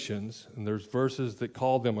the nations, and there's verses that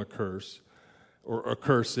call them a curse, or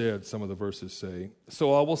accursed, some of the verses say,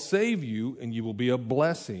 so I will save you, and you will be a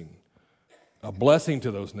blessing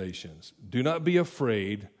to those nations. Do not be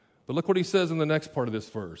afraid. But look what he says in the next part of this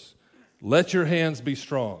verse. Let your hands be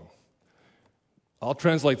strong. I'll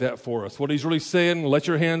translate that for us. What he's really saying, let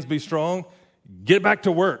your hands be strong. Get back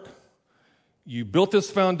to work. You built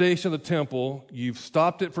this foundation of the temple. You've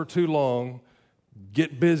stopped it for too long.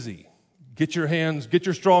 Get busy. Get your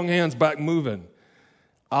strong hands back moving.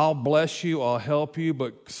 I'll bless you. I'll help you.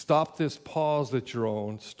 But stop this pause that you're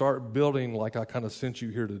on. Start building like I kind of sent you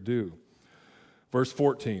here to do. Verse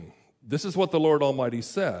 14, this is what the Lord Almighty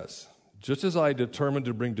says. Just as I determined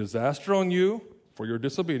to bring disaster on you for your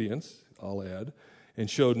disobedience, I'll add, and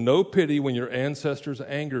showed no pity when your ancestors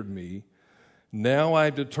angered me, now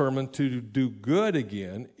I've determined to do good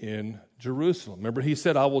again in Jerusalem. Remember, he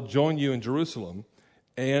said, I will join you in Jerusalem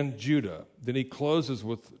and Judah. Then he closes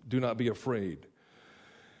with, do not be afraid.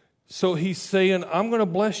 So he's saying, I'm going to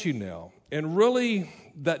bless you now. And really,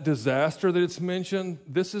 that disaster that it's mentioned,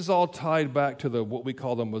 this is all tied back to what we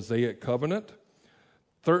call the Mosaic covenant.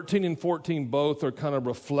 13 and 14 both are kind of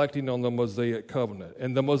reflecting on the Mosaic covenant.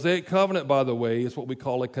 And the Mosaic covenant, by the way, is what we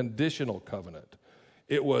call a conditional covenant.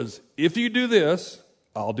 It was, if you do this,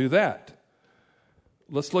 I'll do that.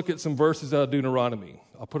 Let's look at some verses out of Deuteronomy.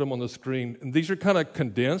 I'll put them on the screen. And these are kind of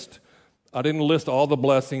condensed. I didn't list all the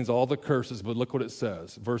blessings, all the curses, but look what it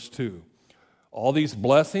says. Verse 2. All these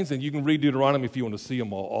blessings, and you can read Deuteronomy if you want to see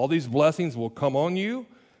them all these blessings will come on you.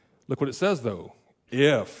 Look what it says, though.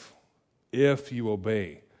 If you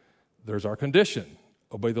obey. There's our condition.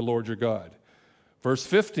 Obey the Lord your God. Verse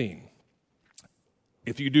 15.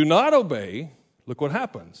 If you do not obey, look what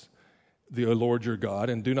happens. The Lord your God,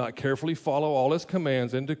 and do not carefully follow all his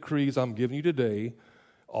commands and decrees I'm giving you today,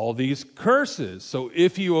 all these curses. So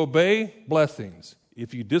if you obey, blessings.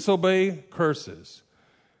 If you disobey, curses.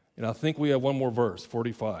 And I think we have one more verse,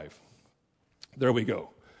 45. There we go.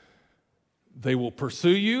 They will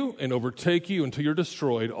pursue you and overtake you until you're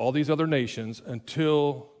destroyed, all these other nations,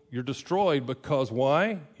 until you're destroyed because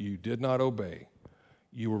why? You did not obey.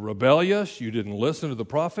 You were rebellious. You didn't listen to the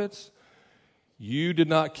prophets. You did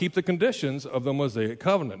not keep the conditions of the Mosaic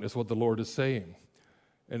covenant, is what the Lord is saying.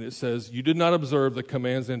 And it says, you did not observe the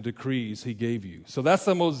commands and decrees he gave you. So that's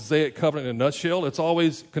the Mosaic covenant in a nutshell. It's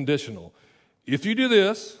always conditional. If you do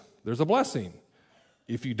this, there's a blessing.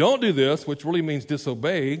 If you don't do this, which really means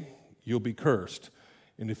disobey, you'll be cursed.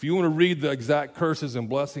 And if you want to read the exact curses and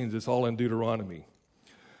blessings, it's all in Deuteronomy.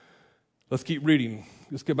 Let's keep reading.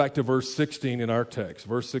 Let's get back to verse 16 in our text.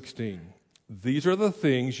 Verse 16. These are the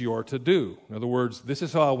things you are to do. In other words, this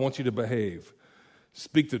is how I want you to behave.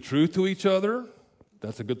 Speak the truth to each other.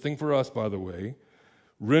 That's a good thing for us, by the way.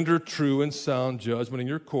 Render true and sound judgment in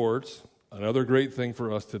your courts. Another great thing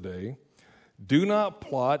for us today. Do not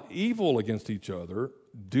plot evil against each other.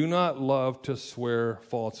 Do not love to swear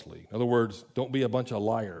falsely. In other words, don't be a bunch of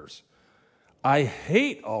liars. I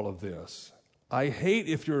hate all of this. I hate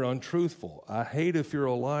if you're untruthful. I hate if you're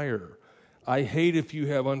a liar. I hate if you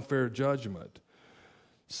have unfair judgment.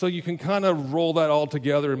 So you can kind of roll that all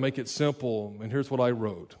together and make it simple. And here's what I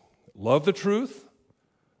wrote. Love the truth.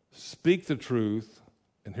 Speak the truth.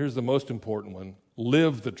 And here's the most important one.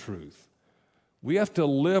 Live the truth. We have to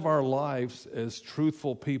live our lives as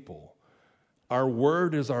truthful people. Our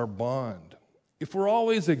word is our bond. If we're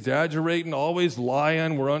always exaggerating, always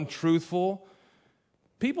lying, we're untruthful,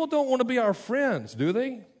 people don't want to be our friends, do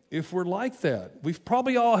they? If we're like that. We've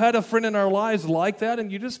probably all had a friend in our lives like that,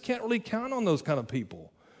 and you just can't really count on those kind of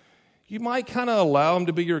people. You might kind of allow them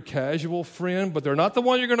to be your casual friend, but they're not the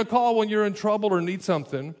one you're going to call when you're in trouble or need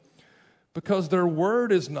something, because their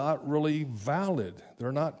word is not really valid.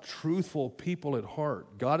 They're not truthful people at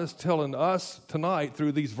heart. God is telling us tonight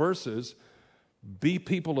through these verses, be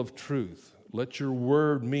people of truth. Let your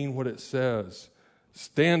word mean what it says.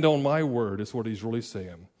 Stand on my word is what he's really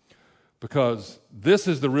saying. Because this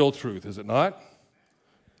is the real truth, is it not?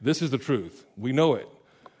 This is the truth. We know it.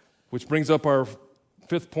 Which brings up our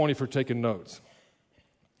fifth point if you're taking notes.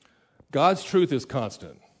 God's truth is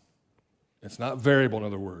constant. It's not variable, in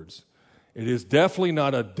other words. It is definitely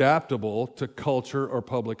not adaptable to culture or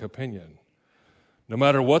public opinion. No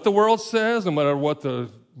matter what the world says, no matter what the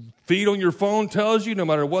feed on your phone tells you, no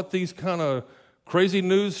matter what these kind of crazy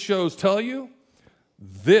news shows tell you,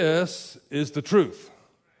 this is the truth.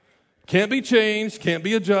 Can't be changed, can't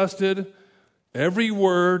be adjusted. Every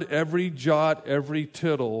word, every jot, every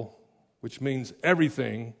tittle, which means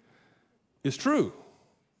everything, is true.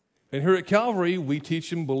 And here at Calvary, we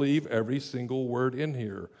teach and believe every single word in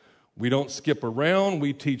here. We don't skip around.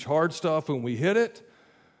 We teach hard stuff when we hit it.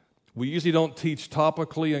 We usually don't teach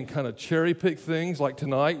topically and kind of cherry pick things like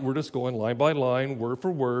tonight. We're just going line by line, word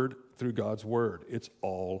for word, through God's word. It's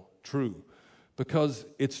all true because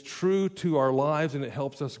it's true to our lives and it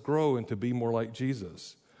helps us grow and to be more like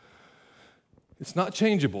Jesus. It's not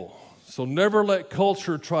changeable, so never let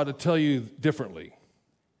culture try to tell you differently.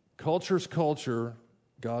 Culture's culture.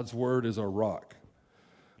 God's word is our rock.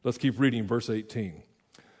 Let's keep reading verse 18.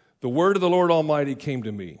 The word of the Lord Almighty came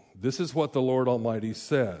to me. This is what the Lord Almighty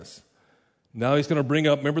says. Now he's going to bring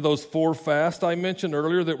up, remember those 4 fasts I mentioned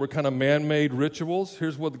earlier that were kind of man-made rituals?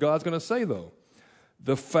 Here's what God's going to say, though.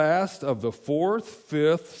 The fast of the 4th,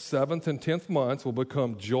 5th, 7th, and 10th months will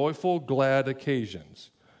become joyful, glad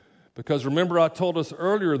occasions. Because remember, I told us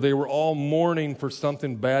earlier they were all mourning for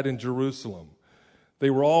something bad in Jerusalem.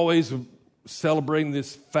 They were always celebrating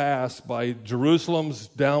this fast by Jerusalem's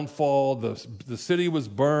downfall. The city was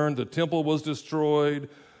burned, the temple was destroyed,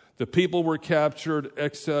 the people were captured,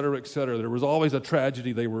 etc., etc. There was always a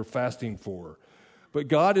tragedy they were fasting for. But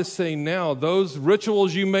God is saying now, those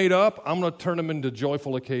rituals you made up, I'm going to turn them into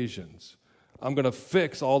joyful occasions. I'm going to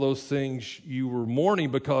fix all those things you were mourning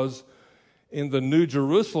because in the New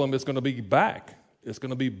Jerusalem, it's going to be back. It's going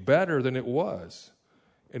to be better than it was.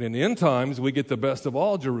 And in the end times, we get the best of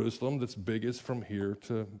all Jerusalem that's biggest from here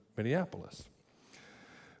to Minneapolis.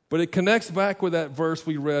 But it connects back with that verse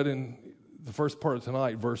we read in the first part of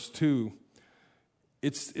tonight, verse 2.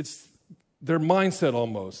 It's their mindset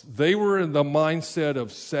almost. They were in the mindset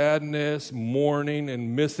of sadness, mourning,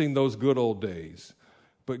 and missing those good old days.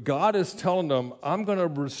 But God is telling them, I'm going to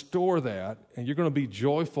restore that, and you're going to be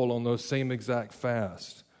joyful on those same exact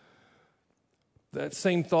fasts. That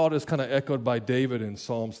same thought is kind of echoed by David in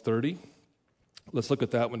Psalms 30. Let's look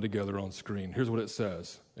at that one together on screen. Here's what it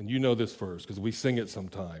says. And you know this verse because we sing it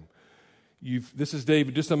sometime. This is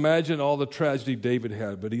David. Just imagine all the tragedy David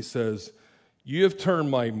had. But he says, you have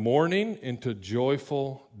turned my mourning into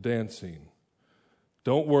joyful dancing.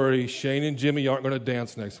 Don't worry, Shane and Jimmy aren't going to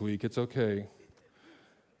dance next week. It's okay.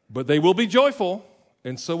 But they will be joyful.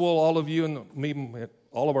 And so will all of you and me.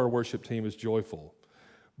 All of our worship team is joyful.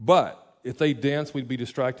 But if they dance, we'd be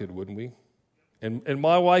distracted, wouldn't we? And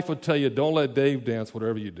my wife would tell you, don't let Dave dance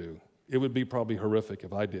whatever you do. It would be probably horrific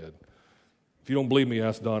if I did. If you don't believe me,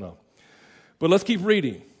 ask Donna. But let's keep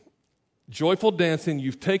reading. Joyful dancing,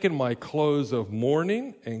 you've taken my clothes of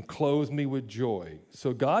mourning and clothed me with joy.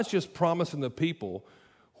 So God's just promising the people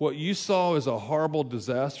what you saw as a horrible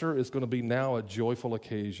disaster is going to be now a joyful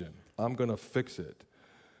occasion. I'm going to fix it.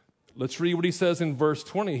 Let's read what he says in verse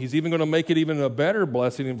 20. He's even going to make it even a better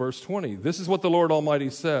blessing in verse 20. This is what the Lord Almighty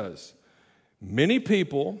says. Many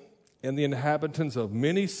people and the inhabitants of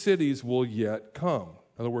many cities will yet come.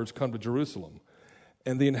 In other words, come to Jerusalem.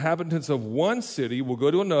 And the inhabitants of one city will go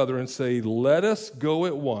to another and say, let us go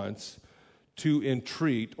at once to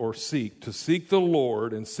entreat or seek, to seek the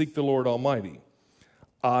Lord and seek the Lord Almighty.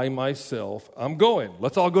 I myself, I'm going.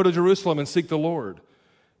 Let's all go to Jerusalem and seek the Lord.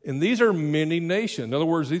 And these are many nations. In other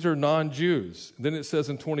words, these are non-Jews. Then it says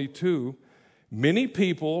in 22, many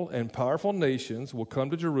people and powerful nations will come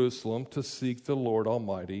to Jerusalem to seek the Lord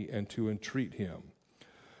Almighty and to entreat him.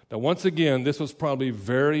 Now, once again, this was probably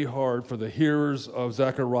very hard for the hearers of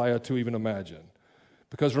Zechariah to even imagine.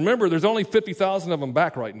 Because remember, there's only 50,000 of them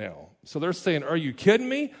back right now. So they're saying, are you kidding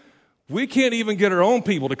me? We can't even get our own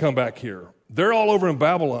people to come back here. They're all over in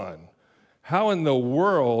Babylon. How in the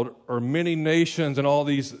world are many nations and all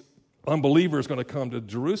these unbelievers going to come to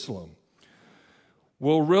Jerusalem?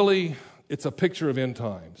 Well, really, it's a picture of end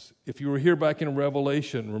times. If you were here back in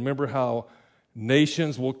Revelation, remember how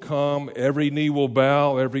nations will come, every knee will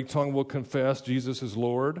bow, every tongue will confess Jesus is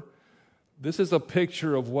Lord. This is a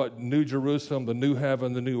picture of what New Jerusalem, the new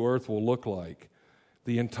heaven, the new earth will look like.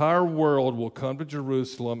 The entire world will come to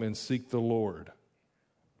Jerusalem and seek the Lord.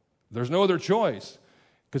 There's no other choice.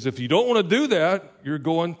 Because if you don't want to do that, you're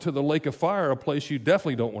going to the lake of fire, a place you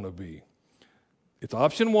definitely don't want to be. It's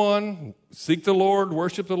option 1, seek the Lord,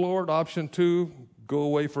 worship the Lord. Option 2, go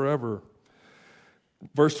away forever.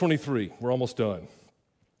 Verse 23, we're almost done.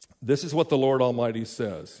 This is what the Lord Almighty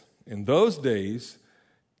says. In those days,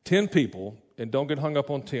 10 people, and don't get hung up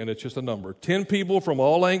on 10, it's just a number, 10 people from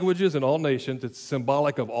all languages and all nations, it's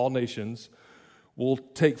symbolic of all nations, will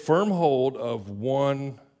take firm hold of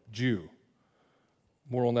one Jew.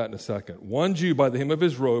 More on that in a second. One Jew by the hem of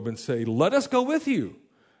his robe and say, let us go with you,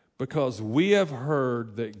 because we have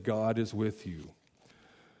heard that God is with you.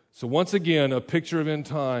 So once again, a picture of end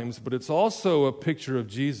times, but it's also a picture of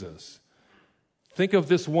Jesus. Think of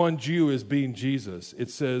this one Jew as being Jesus. It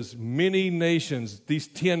says many nations, these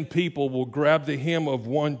 10 people will grab the hem of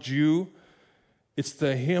one Jew. It's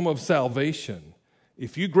the hem of salvation.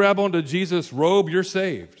 If you grab onto Jesus' robe, you're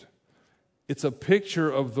saved. It's a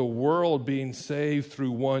picture of the world being saved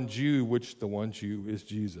through one Jew, which the one Jew is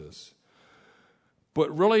Jesus.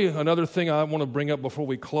 But really, another thing I want to bring up before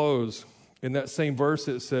we close, in that same verse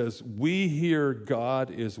it says, we hear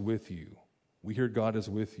God is with you. We hear God is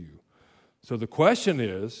with you. So the question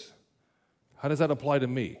is, how does that apply to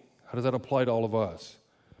me? How does that apply to all of us?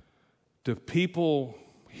 Do people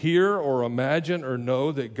hear or imagine or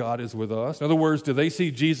know that God is with us? In other words, do they see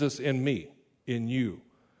Jesus in me, in you?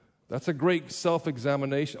 That's a great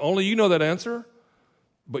self-examination. Only you know that answer,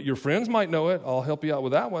 but your friends might know it. I'll help you out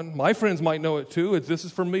with that one. My friends might know it too. This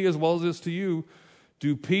is for me as well as it is to you.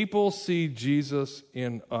 Do people see Jesus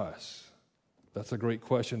in us? That's a great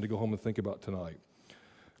question to go home and think about tonight.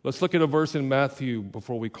 Let's look at a verse in Matthew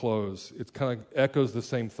before we close. It kind of echoes the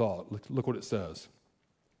same thought. Look what it says.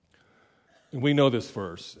 And we know this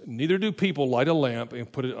verse. Neither do people light a lamp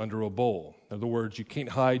and put it under a bowl. In other words, you can't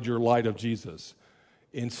hide your light of Jesus.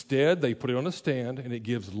 Instead, they put it on a stand, and it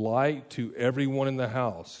gives light to everyone in the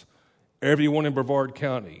house, everyone in Brevard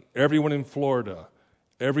County, everyone in Florida,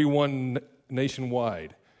 everyone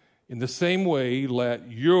nationwide. In the same way,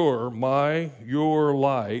 let your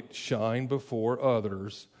light shine before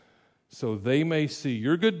others, so they may see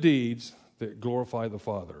your good deeds that glorify the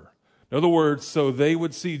Father. In other words, so they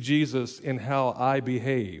would see Jesus in how I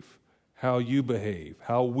behave, how you behave,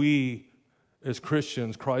 how we as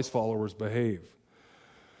Christians, Christ followers, behave.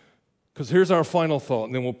 Because here's our final thought,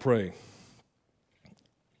 and then we'll pray.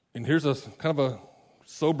 And here's a kind of a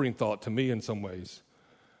sobering thought to me in some ways.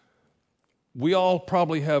 We all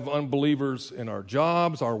probably have unbelievers in our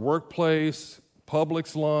jobs, our workplace,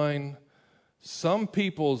 Publix line. Some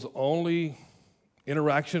people's only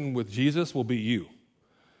interaction with Jesus will be you.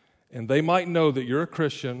 And they might know that you're a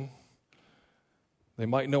Christian. They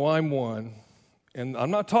might know I'm one. And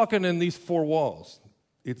I'm not talking in these four walls.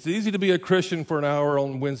 It's easy to be a Christian for an hour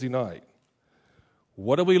on Wednesday night.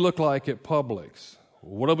 What do we look like at Publix?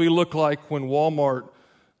 What do we look like when Walmart,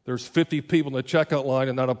 there's 50 people in the checkout line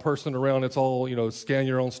and not a person around? It's all, scan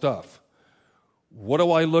your own stuff. What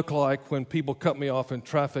do I look like when people cut me off in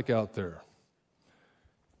traffic out there?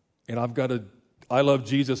 And I've got a I Love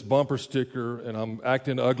Jesus bumper sticker and I'm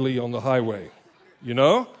acting ugly on the highway.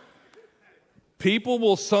 People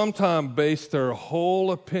will sometimes base their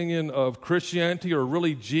whole opinion of Christianity or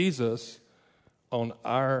really Jesus on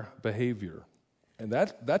our behavior. And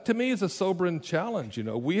that to me is a sobering challenge.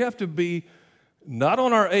 We have to be not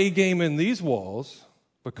on our A game in these walls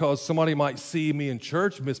because somebody might see me in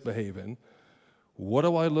church misbehaving. What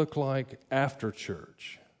do I look like after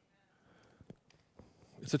church?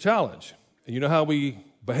 It's a challenge. And you know how we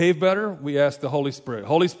behave better? We ask the Holy Spirit.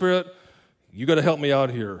 Holy Spirit, you got to help me out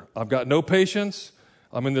here. I've got no patience.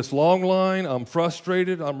 I'm in this long line. I'm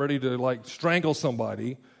frustrated. I'm ready to strangle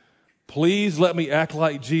somebody. Please let me act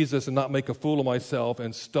like Jesus and not make a fool of myself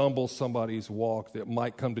and stumble somebody's walk that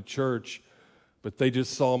might come to church, but they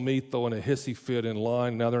just saw me throwing a hissy fit in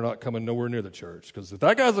line. Now they're not coming nowhere near the church. Because if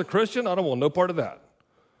that guy's a Christian, I don't want no part of that.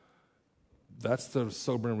 That's the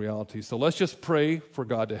sobering reality. So let's just pray for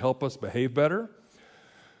God to help us behave better.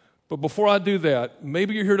 But before I do that,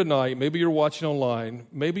 maybe you're here tonight, maybe you're watching online,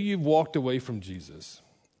 maybe you've walked away from Jesus.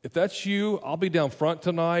 If that's you, I'll be down front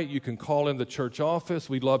tonight. You can call in the church office.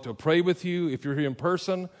 We'd love to pray with you. If you're here in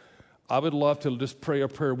person, I would love to just pray a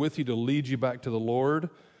prayer with you to lead you back to the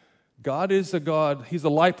Lord. God is a God. He's a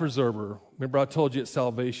life preserver. Remember I told you it's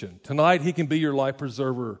salvation. Tonight, He can be your life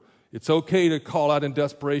preserver. It's okay to call out in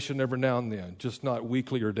desperation every now and then, just not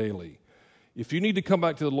weekly or daily. If you need to come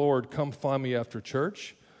back to the Lord, come find me after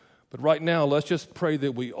church. But right now, let's just pray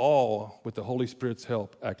that we all, with the Holy Spirit's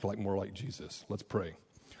help, act more like Jesus. Let's pray.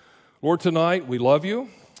 Lord, tonight, we love you.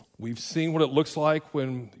 We've seen what it looks like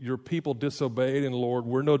when your people disobeyed, and Lord,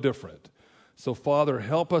 we're no different. So, Father,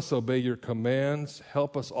 help us obey your commands.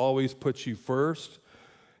 Help us always put you first.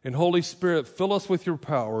 And Holy Spirit, fill us with your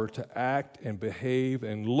power to act and behave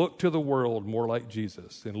and look to the world more like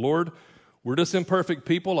Jesus. And Lord, We're just imperfect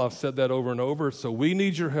people. I've said that over and over. So we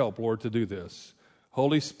need your help, Lord, to do this.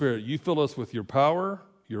 Holy Spirit, you fill us with your power,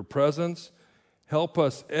 your presence. Help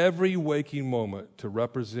us every waking moment to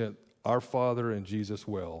represent our Father and Jesus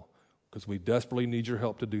well, because we desperately need your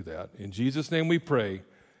help to do that. In Jesus' name we pray.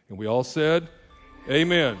 And we all said,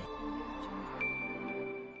 amen.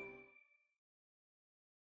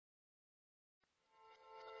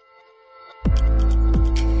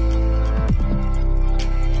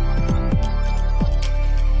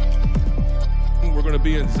 We're going to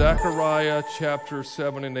be in Zechariah Chapters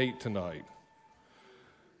 7 and 8 tonight.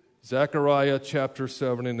 Zechariah Chapters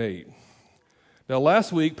 7 and 8. Now,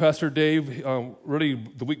 last week, Pastor Dave, really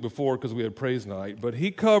the week before because we had praise night, but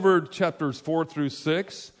he covered chapters 4 through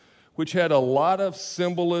 6, which had a lot of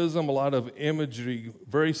symbolism, a lot of imagery,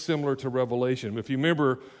 very similar to Revelation. If you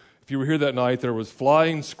remember, if you were here that night, there was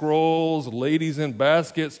flying scrolls, ladies in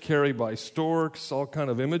baskets carried by storks, all kind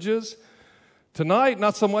of images. Tonight,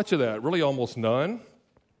 not so much of that, really almost none.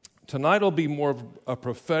 Tonight will be more of a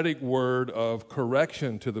prophetic word of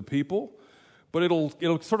correction to the people, but it'll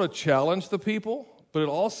sort of challenge the people, but it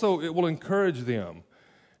will encourage them.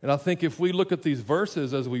 And I think if we look at these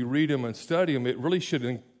verses as we read them and study them, it really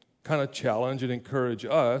should kind of challenge and encourage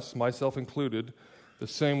us, myself included, the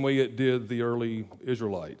same way it did the early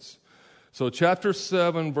Israelites. So chapter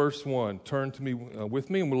 7, verse 1, turn to me with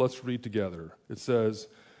me and let's read together. It says,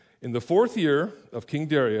 "In the 4th year of King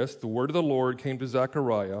Darius, the word of the Lord came to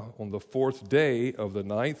Zechariah on the 4th day of the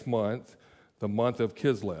 9th month, the month of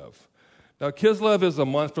Kislev." Now, Kislev is a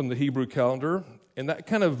month from the Hebrew calendar, and that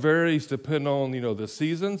kind of varies depending on, the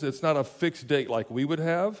seasons. It's not a fixed date like we would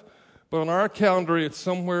have, but on our calendar, it's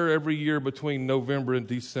somewhere every year between November and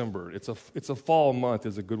December. It's a fall month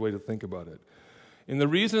is a good way to think about it. And the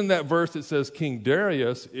reason in that verse it says King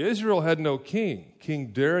Darius, Israel had no king. King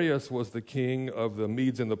Darius was the king of the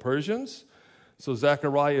Medes and the Persians, so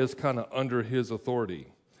Zechariah is kind of under his authority.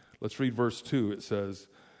 Let's read verse 2. It says,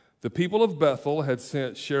 "The people of Bethel had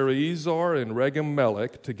sent Sherezer and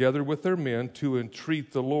Regem-Melech together with their men to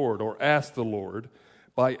entreat the Lord, or ask the Lord,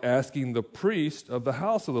 by asking the priest of the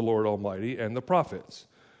house of the Lord Almighty and the prophets."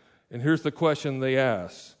 And here's the question they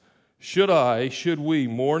asked. Should we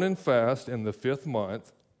mourn and fast in the 5th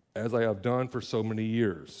month, as I have done for so many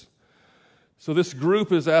years? So this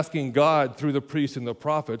group is asking God through the priests and the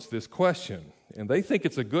prophets this question. And they think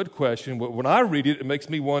it's a good question, but when I read it, it makes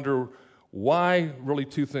me wonder why, really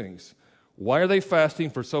two things. Why are they fasting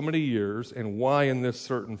for so many years, and why in this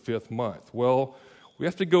certain 5th month? Well, we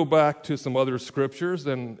have to go back to some other scriptures,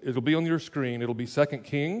 and it'll be on your screen. It'll be 2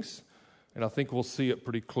 Kings. And I think we'll see it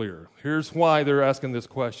pretty clear. Here's why they're asking this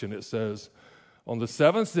question. It says, "On the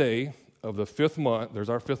 7th day of the 5th month," there's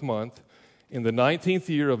our 5th month, "in the 19th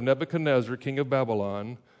year of Nebuchadnezzar, king of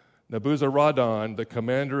Babylon, Nebuzaradan, the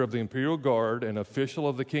commander of the imperial guard and official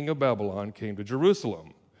of the king of Babylon, came to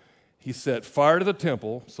Jerusalem. He set fire to the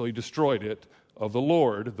temple," so he destroyed it, "of the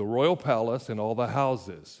Lord, the royal palace, and all the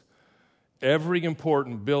houses. Every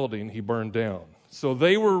important building he burned down." So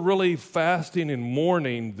they were really fasting and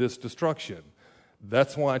mourning this destruction.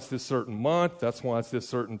 That's why it's this certain month. That's why it's this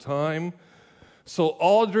certain time. So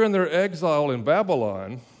all during their exile in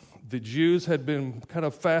Babylon, the Jews had been kind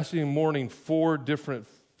of fasting and mourning 4 different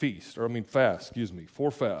fasts.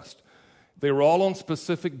 They were all on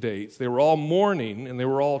specific dates. They were all mourning, and they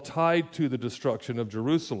were all tied to the destruction of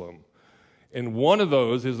Jerusalem. And one of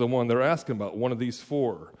those is the one they're asking about, one of these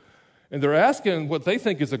 4. And they're asking what they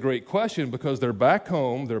think is a great question because they're back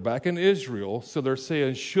home, they're back in Israel, so they're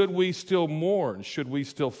saying, should we still mourn? Should we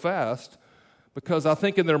still fast? Because I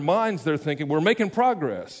think in their minds they're thinking, we're making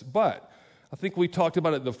progress. But I think we talked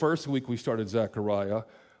about it the first week we started Zechariah.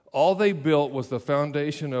 All they built was the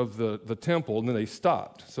foundation of the temple, and then they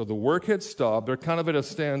stopped. So the work had stopped. They're kind of at a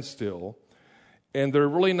standstill, and they're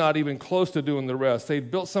really not even close to doing the rest. They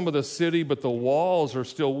built some of the city, but the walls are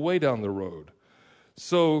still way down the road.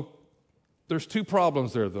 So there's 2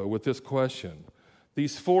 problems there, though, with this question.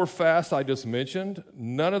 These 4 fasts I just mentioned,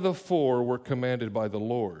 none of the 4 were commanded by the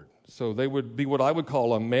Lord. So they would be what I would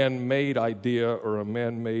call a man-made idea or a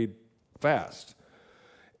man-made fast.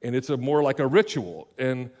 And it's more like a ritual.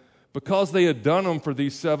 And because they had done them for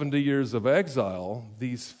these 70 years of exile,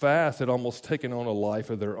 these fasts had almost taken on a life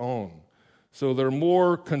of their own. So they're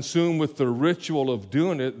more consumed with the ritual of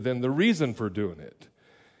doing it than the reason for doing it.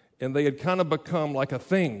 And they had kind of become like a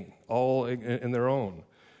thing, all in their own.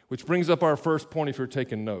 Which brings up our first point if you're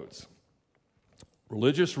taking notes.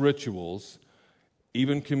 Religious rituals,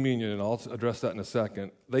 even communion, and I'll address that in a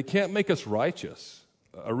second, they can't make us righteous.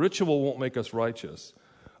 A ritual won't make us righteous.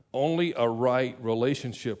 Only a right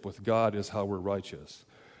relationship with God is how we're righteous.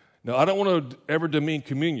 Now, I don't want to ever demean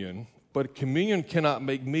communion. but communion cannot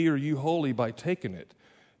make me or you holy by taking it.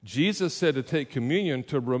 Jesus said to take communion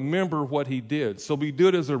to remember what he did. So we do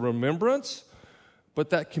it as a remembrance, but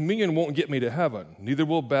that communion won't get me to heaven. Neither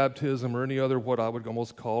will baptism or any other what I would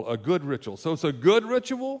almost call a good ritual. So it's a good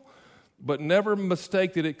ritual, but never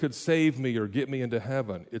mistake that it could save me or get me into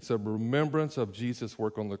heaven. It's a remembrance of Jesus'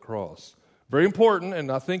 work on the cross. Very important,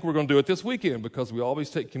 and I think we're going to do it this weekend because we always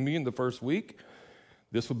take communion the first week.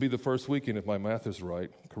 This would be the first weekend if my math is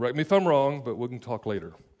right. Correct me if I'm wrong, but we can talk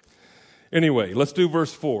later. Anyway, let's do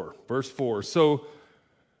verse 4. Verse 4. So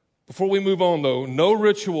before we move on, though, no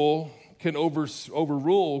ritual can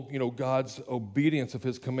overrule, God's obedience of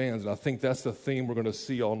his commands. And I think that's the theme we're going to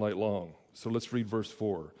see all night long. So let's read verse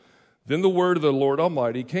 4. Then the word of the Lord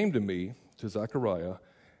Almighty came to me, to Zechariah,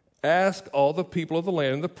 ask all the people of the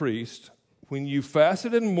land and the priest, when you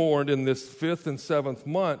fasted and mourned in this 5th and 7th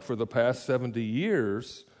month for the past 70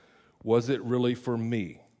 years, was it really for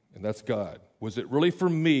me? And that's God. Was it really for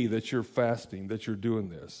me that you're fasting, that you're doing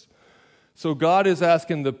this? So God is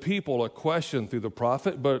asking the people a question through the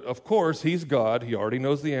prophet, but of course, he's God. He already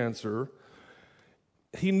knows the answer.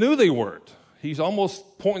 He knew they weren't. He's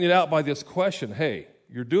almost pointing it out by this question. Hey,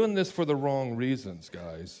 you're doing this for the wrong reasons,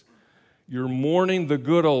 guys. You're mourning the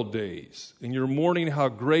good old days, and you're mourning how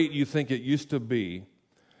great you think it used to be.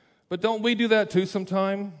 But don't we do that too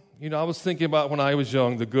sometime? I was thinking about when I was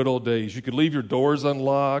young, the good old days. You could leave your doors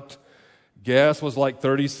unlocked. Gas was like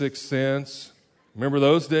 36 cents. Remember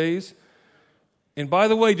those days? And by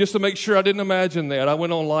the way, just to make sure I didn't imagine that, I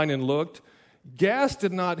went online and looked. Gas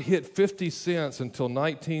did not hit 50 cents until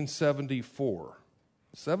 1974.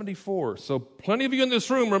 74. So plenty of you in this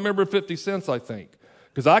room remember 50 cents, I think.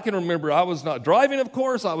 Because I can remember I was not driving, of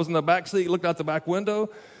course. I was in the back seat, looked out the back window.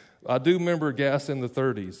 I do remember gas in the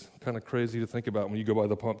 30s. Kind of crazy to think about when you go by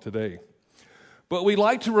the pump today. But we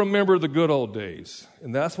like to remember the good old days.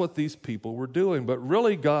 And that's what these people were doing. But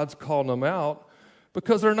really, God's calling them out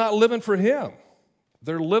because they're not living for him.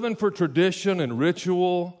 They're living for tradition and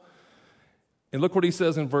ritual. And look what he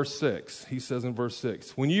says in verse 6. He says in verse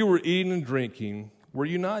 6, when you were eating and drinking, were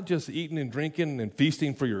you not just eating and drinking and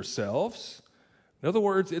feasting for yourselves? In other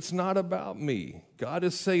words, it's not about me. God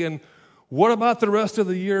is saying, what about the rest of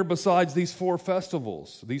the year besides these 4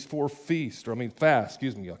 festivals, these 4 feasts, fast,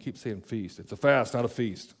 excuse me. I keep saying feast. It's a fast, not a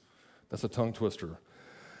feast. That's a tongue twister.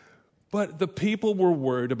 But the people were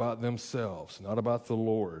worried about themselves, not about the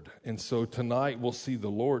Lord. And so tonight we'll see the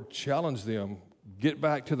Lord challenge them, get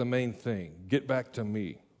back to the main thing, get back to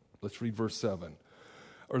me. Let's read verse 7.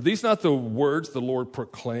 Are these not the words the Lord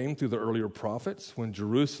proclaimed through the earlier prophets when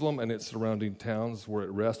Jerusalem and its surrounding towns were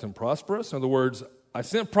at rest and prosperous? In other words, I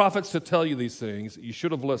sent prophets to tell you these things. You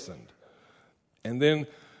should have listened. And then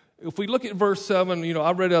if we look at verse 7,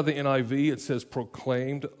 I read out of the NIV. It says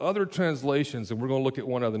proclaimed. Other translations, and we're going to look at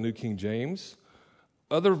one out of the New King James,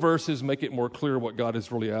 other verses make it more clear what God is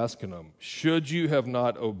really asking them. Should you have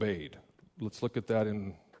not obeyed? Let's look at that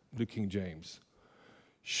in New King James.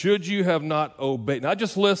 Should you have not obeyed, not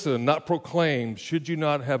just listened, not proclaimed, should you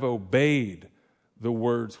not have obeyed the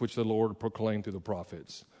words which the Lord proclaimed through the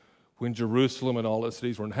prophets? When Jerusalem and all its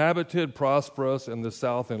cities were inhabited, prosperous, and the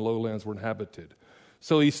south and lowlands were inhabited.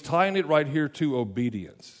 So he's tying it right here to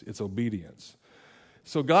obedience. It's obedience.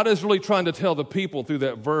 So God is really trying to tell the people through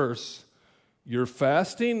that verse, your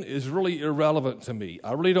fasting is really irrelevant to me.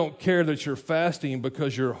 I really don't care that you're fasting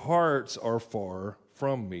because your hearts are far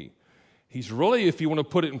from me. He's really, if you want to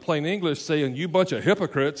put it in plain English, saying, you bunch of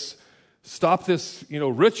hypocrites, stop this,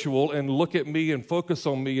 ritual and look at me and focus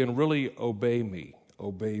on me and really obey me.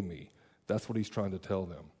 Obey me. That's what he's trying to tell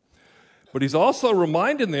them. But he's also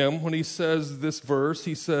reminding them when he says this verse,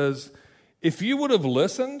 he says, if you would have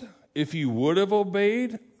listened, if you would have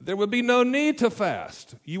obeyed, there would be no need to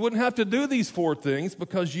fast. You wouldn't have to do these 4 things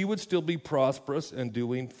because you would still be prosperous and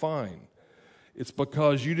doing fine. It's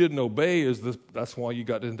because you didn't obey, that's why you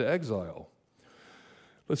got into exile.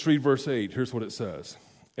 Let's read verse 8. Here's what it says.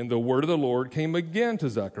 And the word of the Lord came again to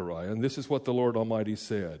Zechariah, and this is what the Lord Almighty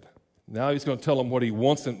said. Now he's going to tell him what he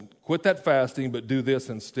wants, and quit that fasting, but do this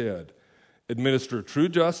instead. Administer true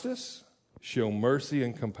justice, show mercy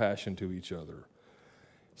and compassion to each other.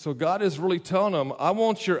 So God is really telling them, I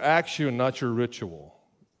want your action, not your ritual.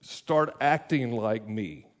 Start acting like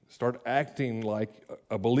me. Start acting like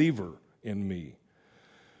a believer in me.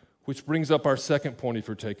 Which brings up our second point if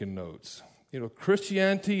you're taking notes.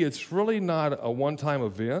 Christianity, it's really not a one-time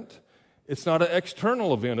event. It's not an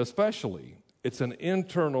external event especially. It's an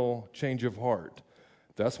internal change of heart.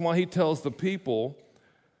 That's why he tells the people,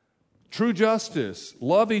 true justice,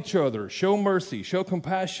 love each other, show mercy, show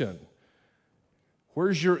compassion.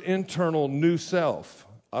 Where's your internal new self?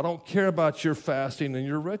 I don't care about your fasting and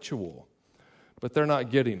your ritual. But they're not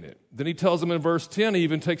getting it. Then he tells them in verse 10, he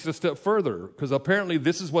even takes it a step further, because apparently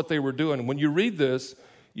this is what they were doing. When you read this,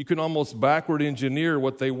 you can almost backward engineer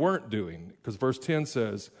what they weren't doing, because verse 10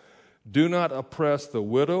 says, do not oppress the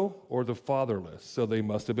widow or the fatherless. So they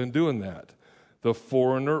must have been doing that. The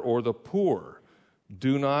foreigner or the poor.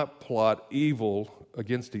 Do not plot evil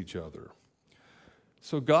against each other.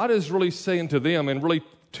 So God is really saying to them, and really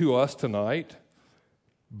to us tonight,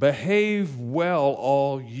 behave well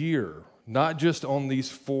all year. Not just on these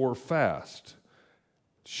 4 fasts.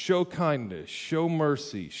 Show kindness, show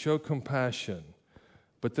mercy, show compassion.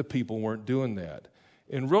 But the people weren't doing that.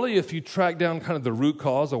 And really, if you track down kind of the root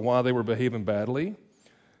cause of why they were behaving badly,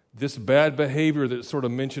 this bad behavior that's sort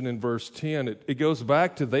of mentioned in verse 10, it goes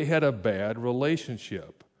back to they had a bad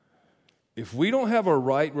relationship. If we don't have a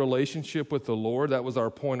right relationship with the Lord, that was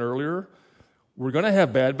our point earlier, we're going to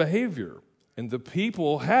have bad behavior. And the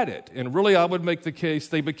people had it. And really, I would make the case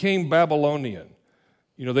they became Babylonian.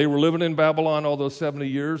 You know, they were living in Babylon all those 70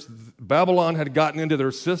 years. Babylon had gotten into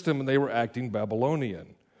their system, and they were acting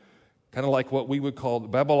Babylonian. Kind of like what we would call,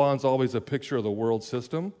 Babylon's always a picture of the world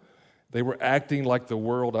system. They were acting like the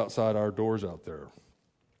world outside our doors out there.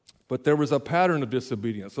 But there was a pattern of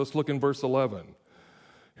disobedience. Let's look in verse 11.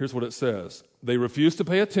 Here's what it says. They refused to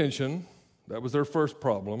pay attention. That was their first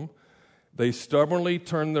problem. They stubbornly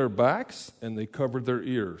turned their backs, and they covered their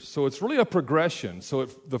ears. So it's really a progression. So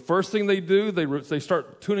the first thing they do, they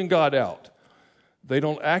start tuning God out. They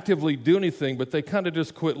don't actively do anything, but they kind of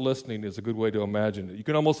just quit listening is a good way to imagine it. You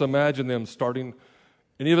can almost imagine them starting.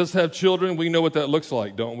 Any of us have children, we know what that looks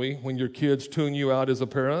like, don't we? When your kids tune you out as a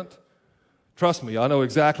parent. Trust me, I know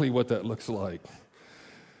exactly what that looks like.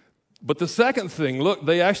 But the second thing, look,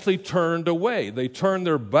 they actually turned away. They turned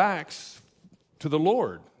their backs to the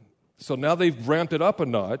Lord. So now they've ramped it up a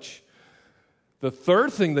notch. The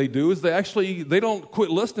third thing they do is they don't quit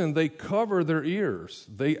listening, they cover their ears.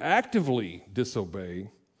 They actively disobey.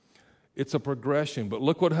 It's a progression. But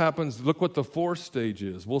look what happens, look what the 4th stage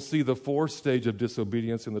is. We'll see the 4th stage of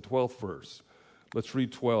disobedience in the 12th verse. Let's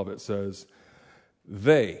read 12. It says,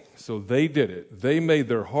 they did it. They made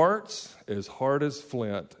their hearts as hard as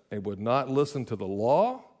flint and would not listen to the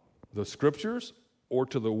law, the scriptures, or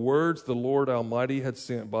to the words the Lord Almighty had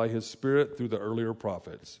sent by his Spirit through the earlier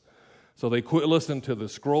prophets. So they quit listening to the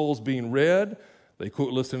scrolls being read. They quit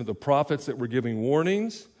listening to the prophets that were giving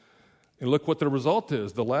warnings. And look what the result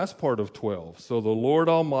is, the last part of 12. So the Lord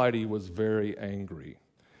Almighty was very angry.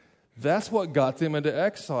 That's what got them into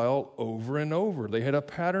exile over and over. They had a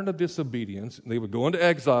pattern of disobedience. They would go into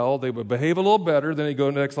exile. They would behave a little better. Then they'd go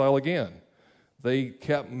into exile again. They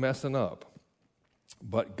kept messing up.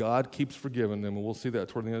 But God keeps forgiving them, and we'll see that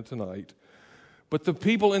toward the end of tonight. But the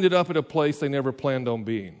people ended up at a place they never planned on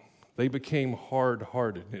being. They became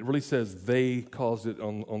hard-hearted. It really says they caused it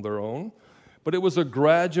on their own. But it was a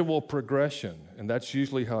gradual progression, and that's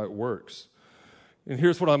usually how it works. And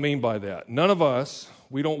here's what I mean by that. None of us,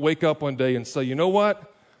 we don't wake up one day and say, you know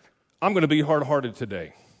what? I'm going to be hard-hearted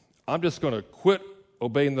today. I'm just going to quit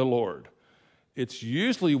obeying the Lord. It's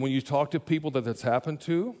usually when you talk to people that's happened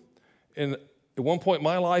to, and at one point in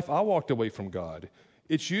my life, I walked away from God.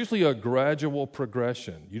 It's usually a gradual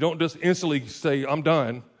progression. You don't just instantly say, I'm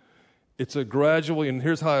done. It's a gradual, and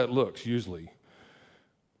here's how it looks usually.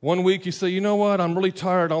 One week you say, you know what, I'm really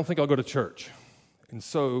tired. I don't think I'll go to church. And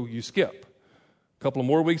so you skip. A couple of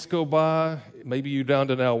more weeks go by. Maybe you're down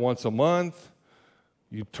to now once a month.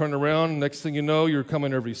 You turn around, next thing you know, you're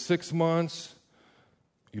coming every 6 months.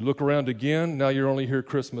 You look around again, now you're only here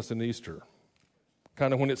Christmas and Easter,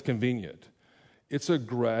 kind of when it's convenient. It's a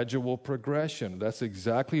gradual progression. That's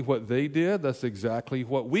exactly what they did. That's exactly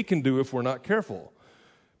what we can do if we're not careful.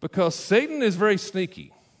 Because Satan is very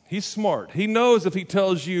sneaky. He's smart. He knows if he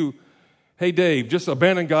tells you, hey, Dave, just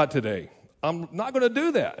abandon God today. I'm not going to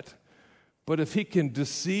do that. But if he can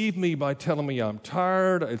deceive me by telling me I'm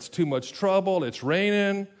tired, it's too much trouble, it's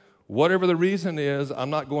raining, whatever the reason is, I'm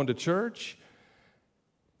not going to church,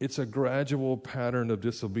 it's a gradual pattern of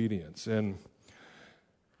disobedience. And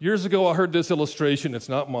years ago, I heard this illustration. It's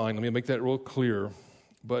not mine. Let me make that real clear.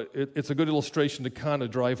 But it's a good illustration to kind of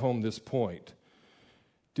drive home this point.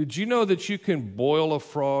 Did you know that you can boil a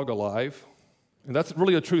frog alive? And that's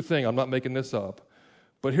really a true thing. I'm not making this up.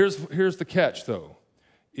 But here's the catch, though.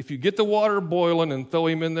 If you get the water boiling and throw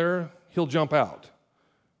him in there, he'll jump out.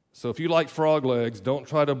 So if you like frog legs, don't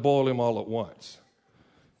try to boil him all at once.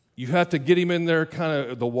 You have to get him in there kind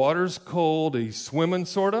of, the water's cold, he's swimming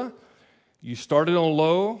sort of. You start it on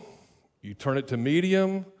low, you turn it to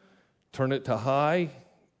medium, turn it to high.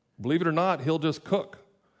 Believe it or not, he'll just cook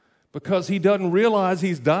because he doesn't realize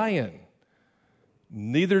he's dying.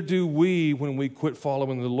 Neither do we when we quit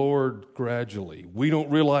following the Lord gradually. We don't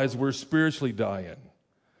realize we're spiritually dying.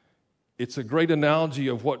 It's a great analogy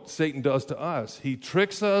of what Satan does to us. He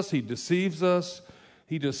tricks us, he deceives us,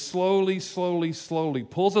 he just slowly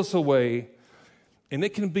pulls us away, and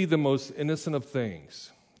it can be the most innocent of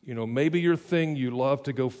things. You know, maybe your thing, you love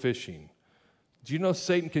to go fishing. Do you know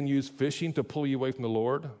Satan can use fishing to pull you away from the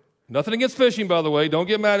Lord? Nothing against fishing, by the way. Don't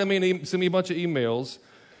get mad at me and send me a bunch of emails.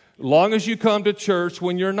 Long as you come to church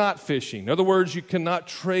when you're not fishing. In other words, you cannot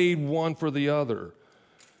trade one for the other.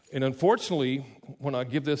 And unfortunately, when I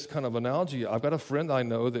give this kind of analogy, I've got a friend I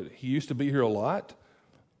know that he used to be here a lot,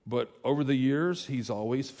 but over the years, he's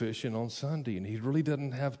always fishing on Sunday, and he really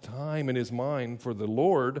doesn't have time in his mind for the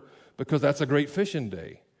Lord because that's a great fishing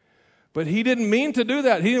day. But he didn't mean to do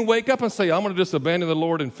that. He didn't wake up and say, I'm going to just abandon the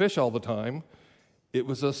Lord and fish all the time. It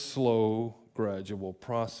was a slow, gradual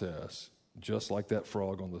process, just like that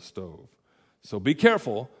frog on the stove. So be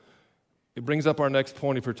careful. It brings up our next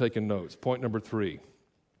point if you're taking notes. Point number 3.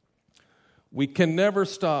 We can never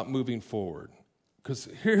stop moving forward. Because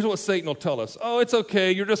here's what Satan will tell us. Oh, it's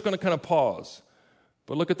okay. You're just going to kind of pause.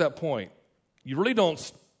 But look at that point. You really don't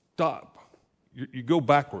stop. You go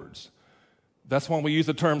backwards. That's why we use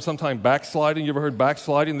the term sometimes backsliding. You ever heard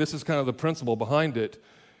backsliding? This is kind of the principle behind it.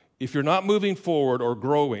 If you're not moving forward or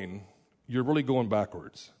growing, you're really going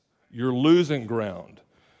backwards. You're losing ground.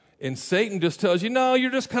 And Satan just tells you, no,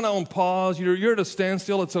 you're just kind of on pause. You're at a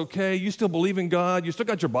standstill. It's okay. You still believe in God. You still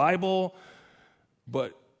got your Bible.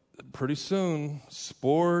 But pretty soon,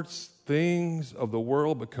 sports, things of the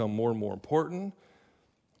world become more and more important.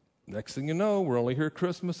 Next thing you know, we're only here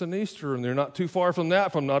Christmas and Easter, and they're not too far from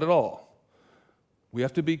that, from not at all. We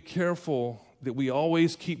have to be careful that we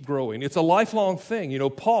always keep growing. It's a lifelong thing. You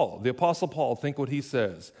know, Paul, the Apostle Paul, think what he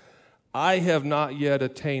says. I have not yet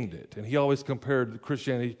attained it. And he always compared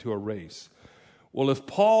Christianity to a race. Well, if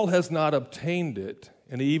Paul has not obtained it,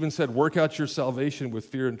 and he even said, work out your salvation with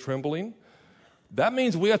fear and trembling, that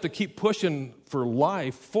means we have to keep pushing for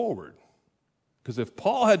life forward. Because if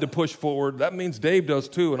Paul had to push forward, that means Dave does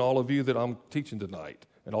too, and all of you that I'm teaching tonight,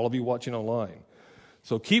 and all of you watching online.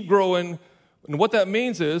 So keep growing. And what that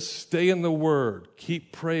means is stay in the Word,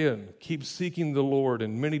 keep praying, keep seeking the Lord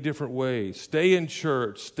in many different ways. Stay in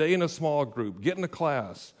church, stay in a small group, get in a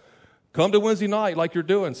class. Come to Wednesday night like you're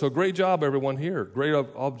doing. So great job, everyone here. Great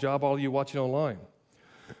job, all of you watching online.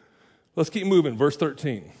 Let's keep moving. Verse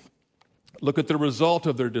 13. Look at the result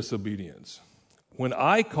of their disobedience. When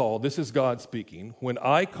I called, this is God speaking, when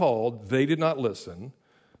I called, they did not listen.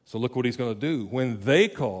 So look what he's going to do. When they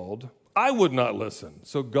called, I would not listen.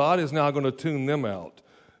 So God is now going to tune them out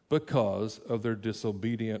because of their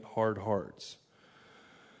disobedient hard hearts.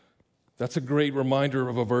 That's a great reminder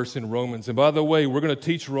of a verse in Romans. And by the way, we're going to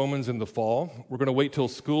teach Romans in the fall. We're going to wait till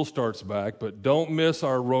school starts back, but don't miss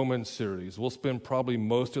our Romans series. We'll spend probably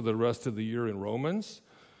most of the rest of the year in Romans.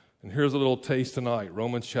 And here's a little taste tonight,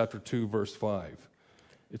 Romans chapter 2, verse 5.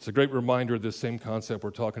 It's a great reminder of this same concept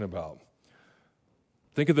we're talking about.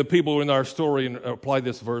 Think of the people in our story and apply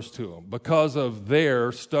this verse to them. Because of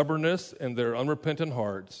their stubbornness and their unrepentant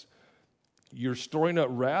hearts, you're storing up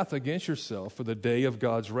wrath against yourself for the day of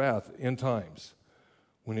God's wrath in times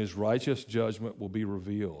when his righteous judgment will be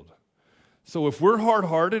revealed. So if we're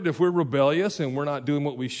hard-hearted, if we're rebellious and we're not doing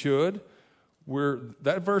what we should,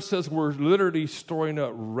 that verse says we're literally storing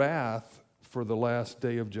up wrath for the last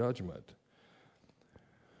day of judgment.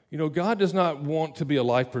 You know, God does not want to be a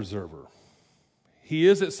life preserver. He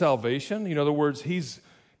is at salvation. In other words,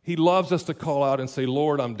 he loves us to call out and say,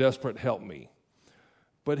 Lord, I'm desperate, help me.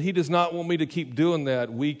 But he does not want me to keep doing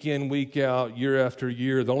that week in, week out, year after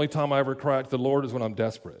year. The only time I ever cry to the Lord is when I'm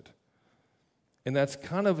desperate. And that's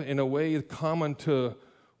kind of, in a way, common to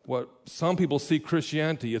what some people see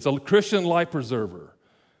Christianity. It's a Christian life preserver.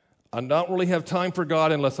 I don't really have time for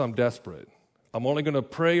God unless I'm desperate. I'm only going to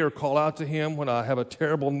pray or call out to him when I have a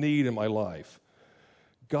terrible need in my life.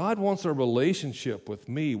 God wants a relationship with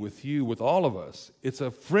me, with you, with all of us. It's a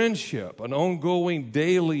friendship, an ongoing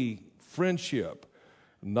daily friendship,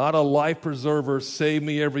 not a life preserver, save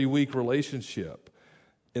me every week relationship.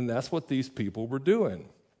 And that's what these people were doing.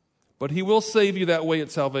 But he will save you that way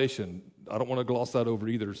at salvation. I don't want to gloss that over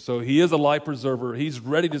either. So he is a life preserver. He's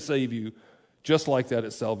ready to save you just like that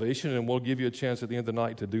at salvation, and we'll give you a chance at the end of the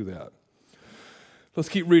night to do that. Let's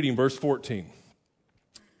keep reading, verse 14.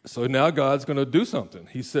 So now God's going to do something.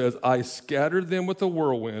 He says, I scattered them with a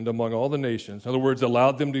whirlwind among all the nations. In other words,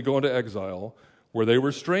 allowed them to go into exile where they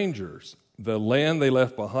were strangers. The land they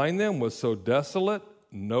left behind them was so desolate,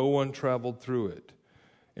 no one traveled through it.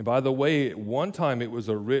 And by the way, at one time it was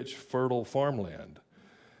a rich, fertile farmland.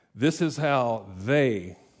 This is how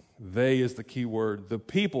they They is the key word. The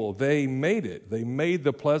people, they made it. They made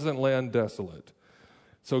the pleasant land desolate.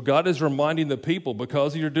 So God is reminding the people,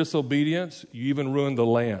 because of your disobedience, you even ruined the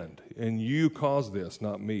land. And you caused this,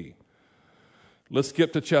 not me. Let's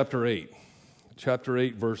skip to chapter 8. Chapter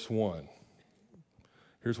 8, verse 1.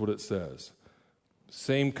 Here's what it says.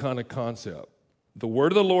 Same kind of concept. The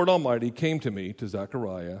word of the Lord Almighty came to me, to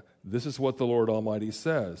Zechariah. This is what the Lord Almighty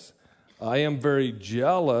says. I am very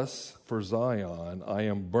jealous for Zion. I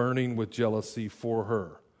am burning with jealousy for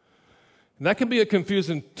her. And that can be a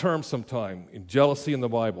confusing term sometimes, jealousy in the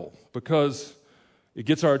Bible, because it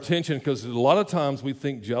gets our attention, because a lot of times we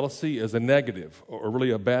think jealousy is a negative or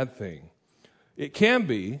really a bad thing. It can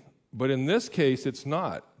be, but in this case, it's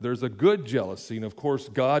not. There's a good jealousy, and of course,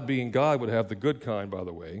 God being God would have the good kind, by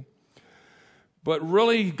the way. But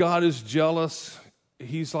really, God is jealous.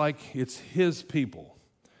 He's like, it's His people.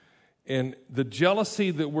 And the jealousy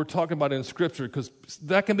that we're talking about in Scripture, because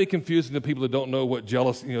that can be confusing to people that don't know what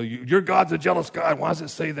jealousy, your God's a jealous God. Why does it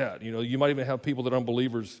say that? You might even have people that are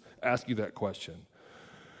unbelievers ask you that question.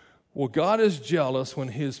 Well, God is jealous when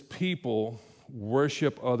His people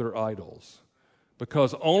worship other idols,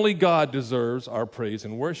 because only God deserves our praise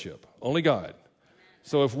and worship. Only God.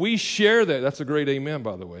 So if we share that, that's a great amen,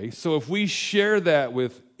 by the way. So if we share that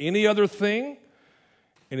with any other thing,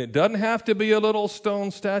 and it doesn't have to be a little stone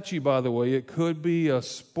statue, by the way. It could be a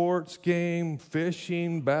sports game,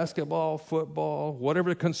 fishing, basketball, football,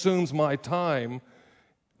 whatever consumes my time.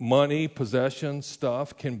 Money, possessions,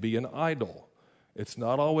 stuff can be an idol. It's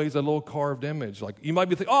not always a little carved image. Like you might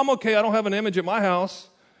be thinking, I'm okay, I don't have an image at my house.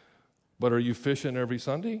 But are you fishing every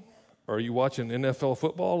Sunday? Are you watching NFL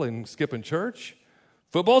football and skipping church?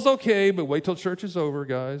 Football's okay, but wait till church is over,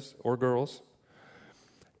 guys or girls.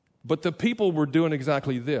 But the people were doing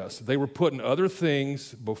exactly this. They were putting other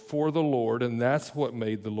things before the Lord, and that's what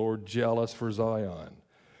made the Lord jealous for Zion.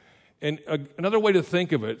 And another way to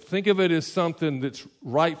think of it as something that's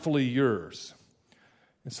rightfully yours.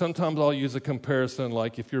 And sometimes I'll use a comparison,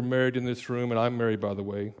 like if you're married in this room, and I'm married, by the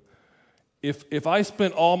way. If I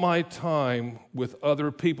spent all my time with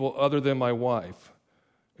other people other than my wife,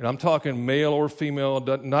 and I'm talking male or female,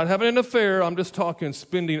 not having an affair, I'm just talking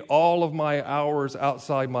spending all of my hours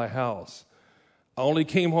outside my house. I only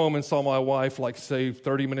came home and saw my wife, like, say,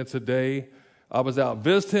 30 minutes a day. I was out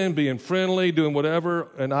visiting, being friendly, doing whatever,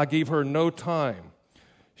 and I gave her no time.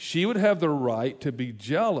 She would have the right to be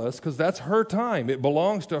jealous because that's her time. It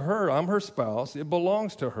belongs to her. I'm her spouse. It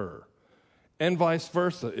belongs to her. And vice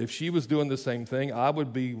versa. If she was doing the same thing, I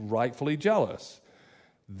would be rightfully jealous.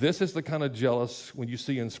 This is the kind of jealous when you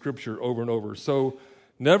see in Scripture over and over. So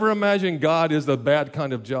never imagine God is the bad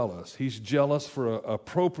kind of jealous. He's jealous for an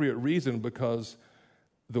appropriate reason, because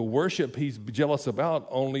the worship He's jealous about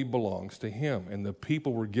only belongs to Him, and the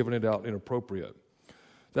people were giving it out inappropriate.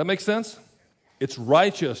 That makes sense? It's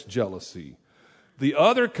righteous jealousy. The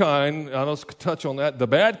other kind, I'll just touch on that, the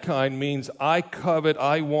bad kind means I covet,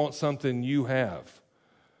 I want something you have.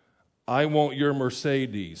 I want your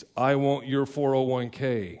Mercedes. I want your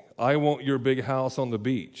 401k. I want your big house on the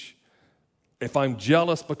beach. If I'm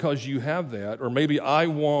jealous because you have that, or maybe I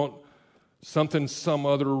want something, some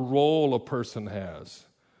other role a person has.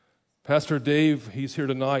 Pastor Dave, he's here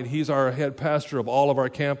tonight. He's our head pastor of all of our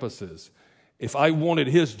campuses. If I wanted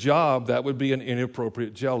his job, that would be an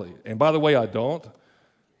inappropriate jealousy. And by the way, I don't.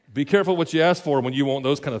 Be careful what you ask for when you want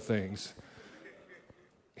those kind of things.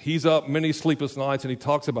 He's up many sleepless nights, and he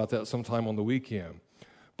talks about that sometime on the weekend.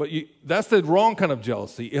 But that's the wrong kind of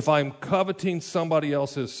jealousy. If I'm coveting somebody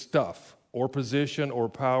else's stuff or position or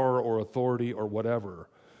power or authority or whatever,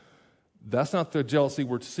 that's not the jealousy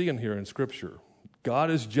we're seeing here in Scripture. God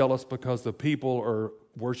is jealous because the people are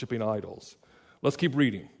worshiping idols. Let's keep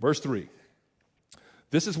reading. Verse 3.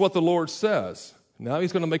 This is what the Lord says. Now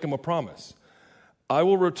He's going to make him a promise. I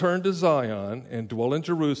will return to Zion and dwell in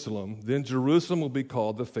Jerusalem. Then Jerusalem will be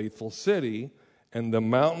called the faithful city, and the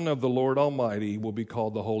mountain of the Lord Almighty will be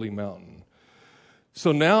called the holy mountain.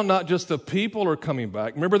 So now not just the people are coming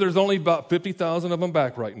back. Remember, there's only about 50,000 of them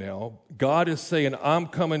back right now. God is saying, I'm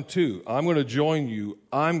coming too. I'm going to join you.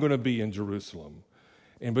 I'm going to be in Jerusalem.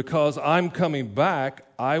 And because I'm coming back,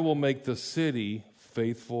 I will make the city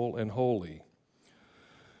faithful and holy.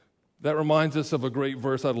 That reminds us of a great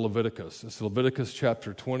verse out of Leviticus. It's Leviticus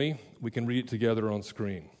chapter 20. We can read it together on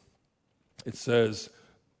screen. It says,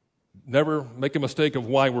 never make a mistake of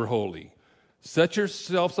why we're holy. Set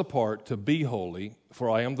yourselves apart to be holy, for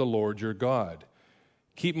I am the Lord your God.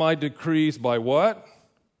 Keep my decrees by what?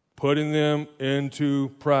 Putting them into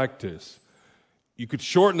practice. You could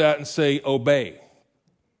shorten that and say obey.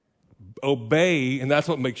 Obey, and that's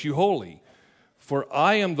what makes you holy. For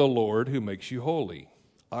I am the Lord who makes you holy.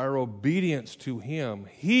 our obedience to him.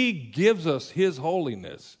 He gives us his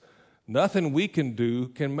holiness. Nothing we can do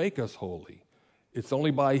can make us holy. It's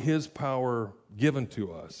only by his power given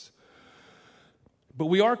to us. But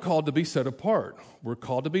we are called to be set apart. We're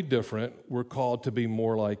called to be different. We're called to be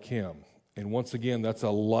more like him. And once again, that's a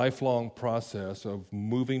lifelong process of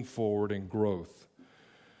moving forward and growth.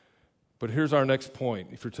 But here's our next point,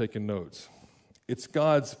 if you're taking notes. It's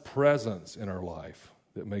God's presence in our life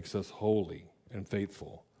that makes us holy and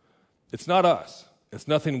faithful. It's not us. It's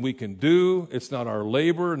nothing we can do. It's not our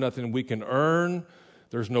labor, nothing we can earn.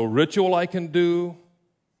 There's no ritual I can do.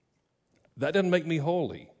 That doesn't make me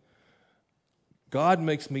holy. God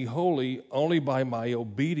makes me holy only by my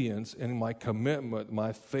obedience and my commitment,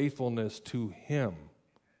 my faithfulness to him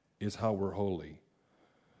is how we're holy.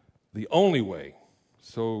 The only way.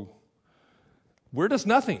 So we're just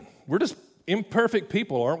nothing. We're just imperfect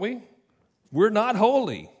people, aren't we? We're not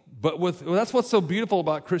holy. But that's what's so beautiful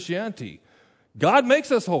about Christianity. God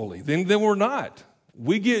makes us holy. Then we're not.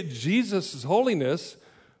 We get Jesus' holiness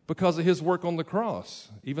because of his work on the cross,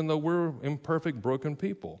 even though we're imperfect, broken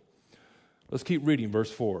people. Let's keep reading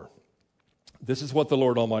verse 4. This is what the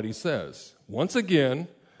Lord Almighty says. Once again,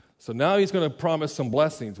 so now he's going to promise some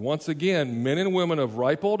blessings. Once again, men and women of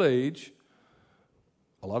ripe old age,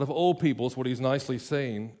 a lot of old people is what he's nicely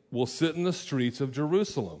saying, will sit in the streets of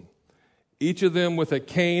Jerusalem, each of them with a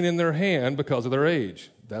cane in their hand because of their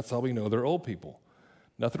age. That's how we know they're old people.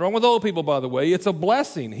 Nothing wrong with old people, by the way. It's a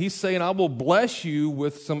blessing. He's saying, I will bless you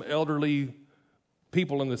with some elderly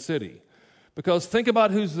people in the city. Because think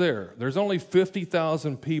about who's there. There's only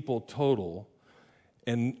 50,000 people total,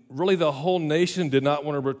 and really the whole nation did not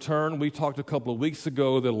want to return. We talked a couple of weeks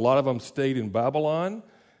ago that a lot of them stayed in Babylon.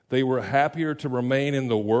 They were happier to remain in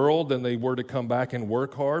the world than they were to come back and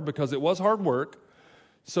work hard because it was hard work.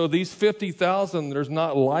 So these 50,000, there's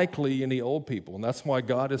not likely any old people, and that's why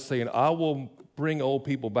God is saying, I will bring old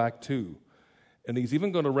people back too. And he's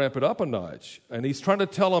even going to ramp it up a notch. And he's trying to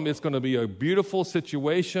tell them it's going to be a beautiful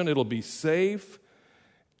situation. It'll be safe.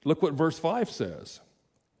 Look what verse 5 says.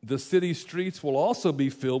 The city streets will also be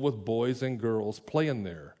filled with boys and girls playing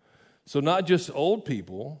there. So not just old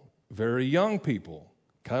people, very young people,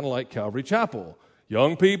 kind of like Calvary Chapel.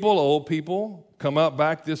 Young people, old people, come out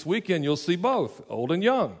back this weekend. You'll see both, old and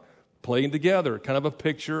young, playing together, kind of a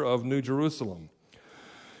picture of New Jerusalem.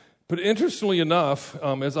 But interestingly enough,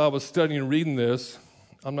 as I was studying and reading this,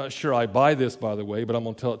 I'm not sure I buy this, by the way, but I'm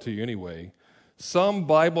going to tell it to you anyway. Some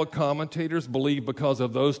Bible commentators believe because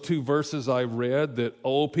of those two verses I read that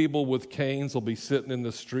old people with canes will be sitting in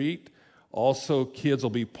the street. Also, kids will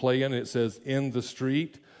be playing, and it says in the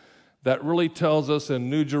street. That really tells us in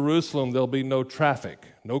New Jerusalem there'll be no traffic,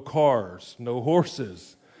 no cars, no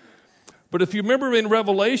horses. But if you remember in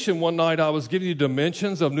Revelation one night, I was giving you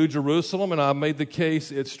dimensions of New Jerusalem, and I made the case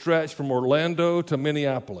it stretched from Orlando to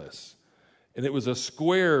Minneapolis. And it was a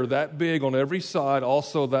square that big on every side,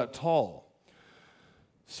 also that tall.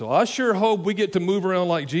 So I sure hope we get to move around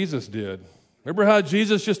like Jesus did. Remember how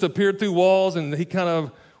Jesus just appeared through walls and he kind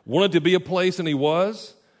of wanted to be a place, and he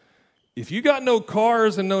was? If you got no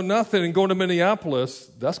cars and no nothing and going to Minneapolis,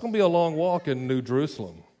 that's going to be a long walk in New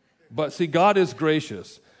Jerusalem. But see, God is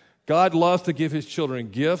gracious. God loves to give his children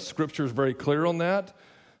gifts. Scripture is very clear on that.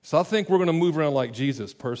 So I think we're going to move around like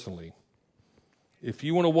Jesus personally. If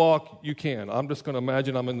you want to walk, you can. I'm just going to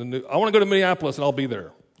imagine I want to go to Minneapolis and I'll be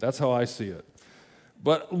there. That's how I see it.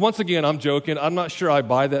 But once again, I'm joking. I'm not sure I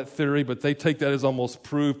buy that theory, but they take that as almost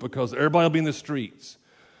proof because everybody will be in the streets.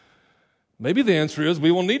 Maybe the answer is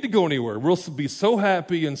we won't need to go anywhere. We'll be so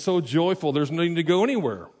happy and so joyful, there's no need to go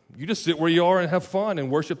anywhere. You just sit where you are and have fun and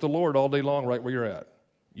worship the Lord all day long right where you're at.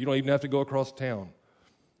 You don't even have to go across town.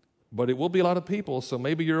 But it will be a lot of people, so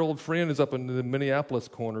maybe your old friend is up in the Minneapolis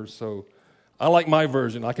corner. So I like my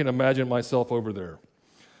version. I can imagine myself over there.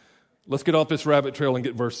 Let's get off this rabbit trail and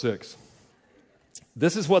get verse 6.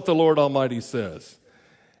 This is what the Lord Almighty says.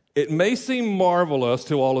 It may seem marvelous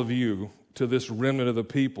to all of you, to this remnant of the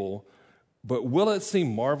people, but will it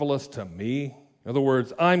seem marvelous to me? In other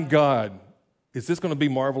words, I'm God. Is this going to be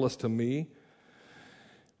marvelous to me?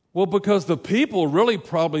 Well, because the people really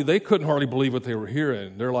probably, they couldn't hardly believe what they were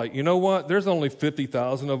hearing. They're like, you know what? There's only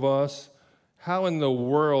 50,000 of us. How in the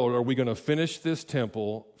world are we going to finish this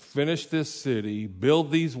temple, finish this city,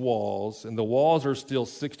 build these walls? And the walls are still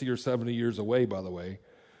 60 or 70 years away, by the way.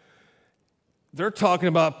 They're talking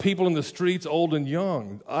about people in the streets, old and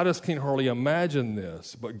young. I just can't hardly imagine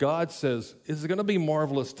this. But God says, is it going to be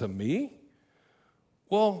marvelous to me?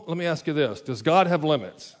 Well, let me ask you this. Does God have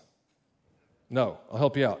limits? No. I'll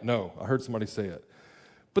help you out. No. I heard somebody say it.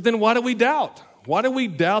 But then why do we doubt? Why do we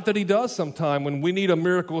doubt that he does sometime when we need a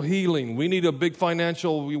miracle healing, we need a big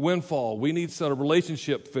financial windfall, we need a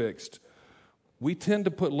relationship fixed? We tend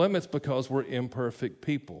to put limits because we're imperfect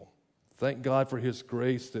people. Thank God for his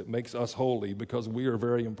grace that makes us holy because we are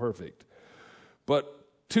very imperfect. But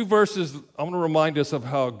 2 verses, I'm going to remind us of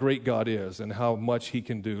how great God is and how much he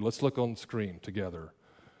can do. Let's look on the screen together.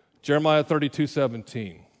 Jeremiah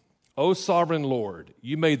 32:17. O sovereign Lord,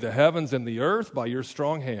 you made the heavens and the earth by your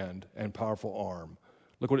strong hand and powerful arm.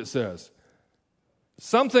 Look what it says.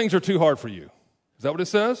 Some things are too hard for you. Is that what it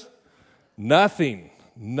says? Nothing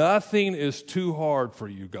is too hard for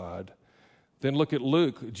you, God. Then look at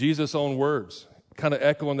Luke, Jesus' own words, kind of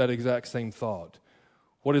echoing that exact same thought.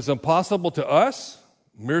 What is impossible to us,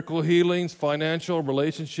 miracle healings, financial,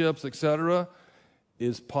 relationships, etc.,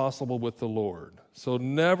 is possible with the Lord. So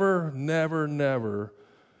never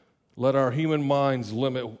let our human minds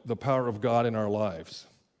limit the power of God in our lives.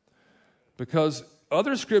 Because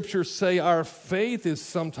other scriptures say our faith is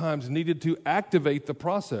sometimes needed to activate the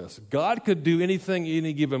process. God could do anything at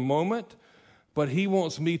any given moment, but he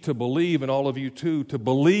wants me to believe, and all of you too, to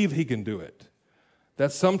believe he can do it.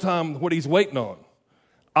 That's sometimes what he's waiting on.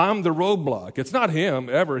 I'm the roadblock. It's not him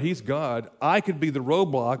ever. He's God. I could be the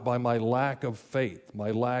roadblock by my lack of faith,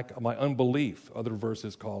 my unbelief, other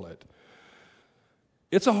verses call it.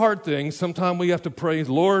 It's a hard thing. Sometimes we have to pray,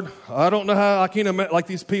 Lord, I don't know how, like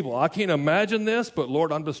these people, I can't imagine this, but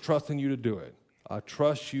Lord, I'm just trusting you to do it. I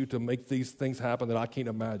trust you to make these things happen that I can't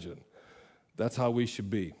imagine. That's how we should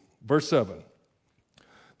be. Verse 7.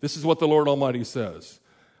 This is what the Lord Almighty says.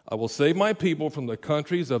 I will save my people from the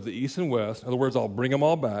countries of the east and west. In other words, I'll bring them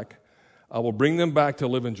all back. I will bring them back to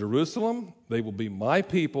live in Jerusalem. They will be my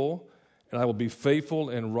people, and I will be faithful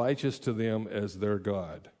and righteous to them as their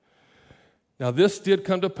God. Now, this did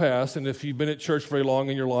come to pass, and if you've been at church very long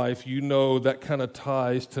in your life, you know that kind of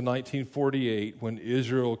ties to 1948 when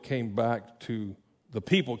the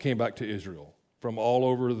people came back to Israel from all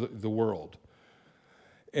over the world.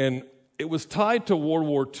 And it was tied to World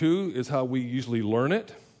War II, is how we usually learn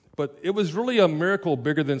it. But it was really a miracle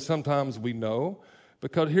bigger than sometimes we know,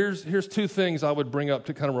 because here's 2 things I would bring up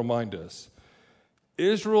to kind of remind us.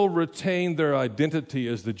 Israel retained their identity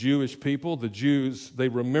as the Jewish people. The Jews, they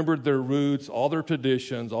remembered their roots, all their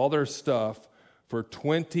traditions, all their stuff for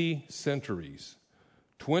 20 centuries.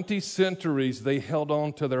 20 centuries they held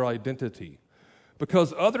on to their identity.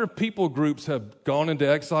 Because other people groups have gone into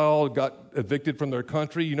exile, got evicted from their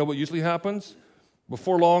country, you know what usually happens?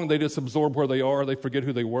 Before long, they just absorb where they are, they forget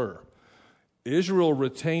who they were. Israel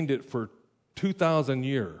retained it for 2,000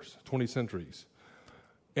 years, 20 centuries.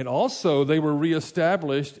 And also, they were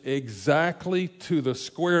reestablished exactly to the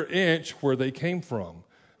square inch where they came from.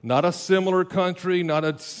 Not a similar country, not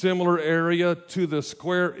a similar area, to the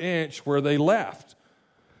square inch where they left.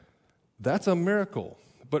 That's a miracle.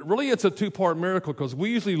 But really, it's a 2-part miracle because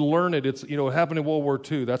we usually learn it. It happened in World War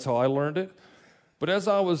II. That's how I learned it. But as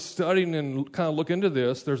I was studying and kind of look into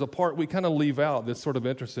this, there's a part we kind of leave out that's sort of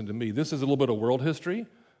interesting to me. This is a little bit of world history,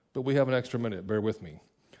 but we have an extra minute. Bear with me.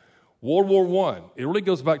 World War I. It really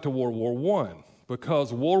goes back to World War I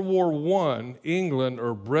because World War I, England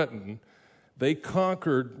or Britain, they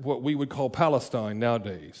conquered what we would call Palestine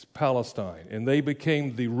nowadays, Palestine, and they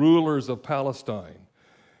became the rulers of Palestine.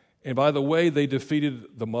 And by the way, they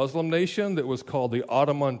defeated the Muslim nation that was called the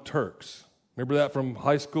Ottoman Turks. Remember that from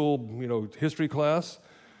high school, history class?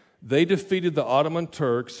 They defeated the Ottoman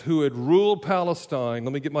Turks who had ruled Palestine,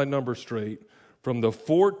 let me get my numbers straight, from the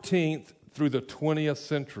 14th through the 20th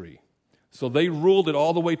century. So they ruled it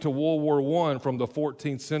all the way to World War I from the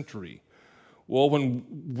 14th century. Well, when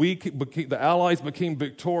the Allies became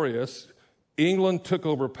victorious, England took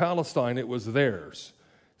over Palestine. It was theirs.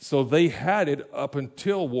 So they had it up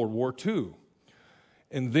until World War II.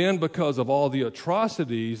 And then because of all the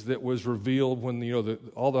atrocities that was revealed when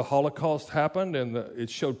all the Holocaust happened, and it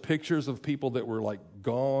showed pictures of people that were like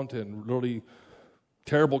gaunt and really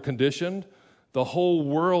terrible conditioned, the whole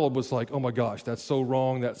world was like, oh my gosh, that's so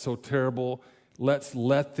wrong, that's so terrible. Let's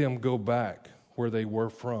let them go back where they were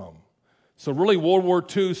from. So really World War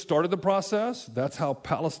II started the process. That's how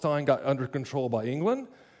Palestine got under control by England.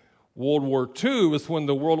 World War II is when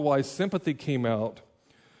the worldwide sympathy came out,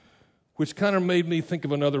 which kind of made me think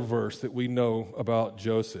of another verse that we know about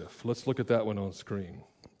Joseph. Let's look at that one on screen.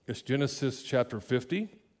 It's Genesis chapter 50.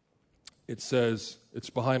 It says, it's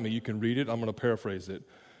behind me, you can read it. I'm going to paraphrase it.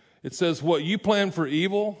 It says, what you planned for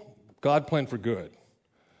evil, God planned for good.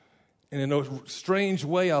 And in a strange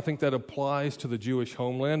way, I think that applies to the Jewish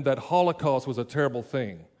homeland. That Holocaust was a terrible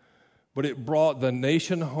thing, but it brought the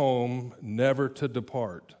nation home never to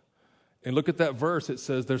depart. And look at that verse. It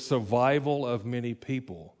says there's survival of many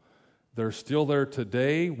people. They're still there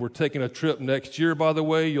today. We're taking a trip next year, by the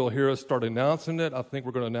way. You'll hear us start announcing it. I think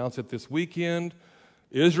we're going to announce it this weekend.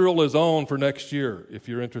 Israel is on for next year, if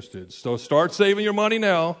you're interested. So start saving your money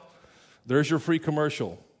now. There's your free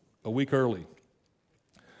commercial, a week early.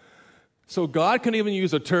 So God can even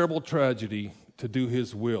use a terrible tragedy to do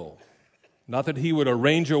his will. Not that he would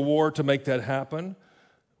arrange a war to make that happen,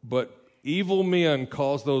 but evil men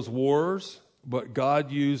cause those wars, but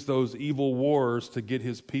God used those evil wars to get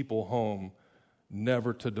his people home,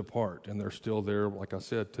 never to depart. And they're still there, like I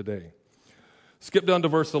said, today. Skip down to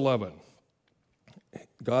verse 11.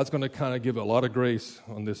 God's going to kind of give a lot of grace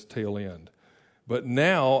on this tail end. But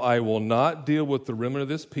now I will not deal with the remnant of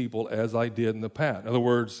this people as I did in the past. In other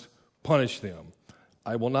words, punish them.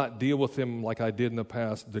 I will not deal with them like I did in the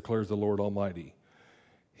past, declares the Lord Almighty.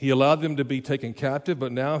 He allowed them to be taken captive,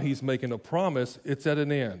 but now he's making a promise. It's at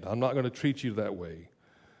an end. I'm not going to treat you that way.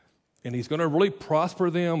 And he's going to really prosper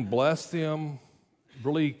them, bless them,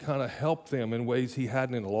 really kind of help them in ways he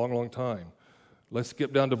hadn't in a long, long time. Let's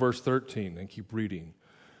skip down to verse 13 and keep reading.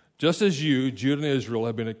 Just as you, Judah and Israel,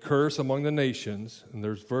 have been a curse among the nations, and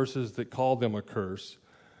there's verses that call them a curse,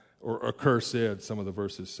 or accursed, some of the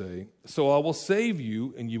verses say, so I will save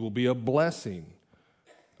you, and you will be a blessing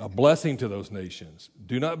to those nations.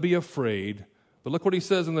 Do not be afraid. But look what he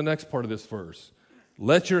says in the next part of this verse.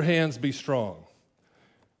 Let your hands be strong.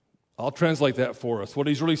 I'll translate that for us. What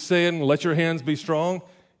he's really saying, let your hands be strong.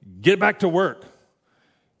 Get back to work.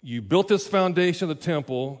 You built this foundation of the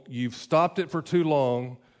temple. You've stopped it for too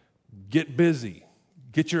long. Get busy.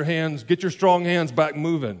 Get your strong hands back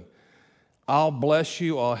moving. I'll bless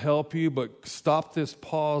you, I'll help you, but stop this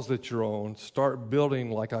pause that you're on. Start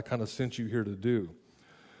building like I kind of sent you here to do.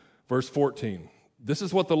 Verse 14, this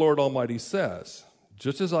is what the Lord Almighty says.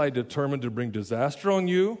 Just as I determined to bring disaster on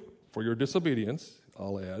you for your disobedience,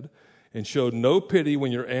 I'll add, and showed no pity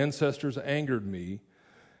when your ancestors angered me,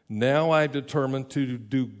 now I've determined to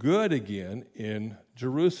do good again in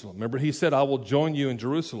Jerusalem. Remember, he said, I will join you in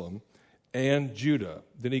Jerusalem and Judah.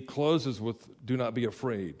 Then he closes with, do not be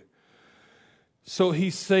afraid. So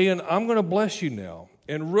he's saying, I'm going to bless you now.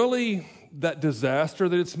 And really, that disaster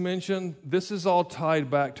that it's mentioned, this is all tied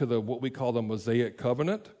back to what we call the Mosaic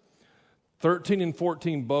covenant. 13 and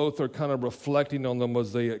 14 both are kind of reflecting on the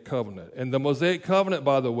Mosaic covenant. And the Mosaic covenant,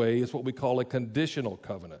 by the way, is what we call a conditional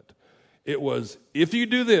covenant. It was, if you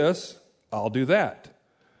do this, I'll do that.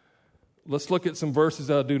 Let's look at some verses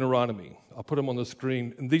out of Deuteronomy. I'll put them on the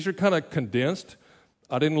screen. And these are kind of condensed.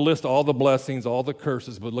 I didn't list all the blessings, all the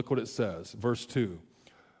curses, but look what it says. Verse 2.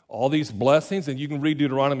 All these blessings, and you can read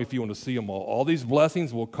Deuteronomy if you want to see them all these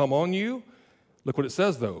blessings will come on you. Look what it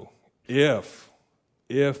says, though. If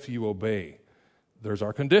you obey. There's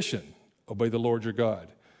our condition. Obey the Lord your God.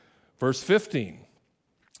 Verse 15.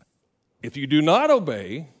 If you do not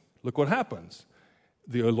obey, look what happens.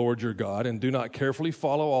 The Lord your God, and do not carefully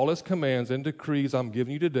follow all his commands and decrees I'm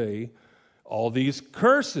giving you today, all these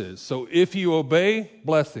curses. So if you obey,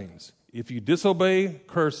 blessings. If you disobey,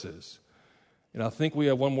 curses. And I think we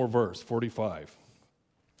have one more verse, 45.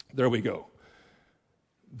 There we go.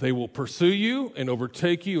 They will pursue you and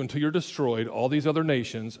overtake you until you're destroyed, all these other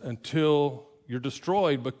nations, until you're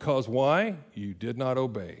destroyed because why? You did not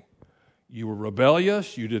obey. You were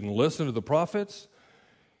rebellious. You didn't listen to the prophets.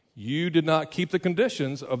 You did not keep the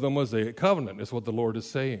conditions of the Mosaic covenant, is what the Lord is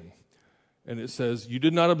saying. And it says, you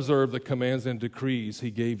did not observe the commands and decrees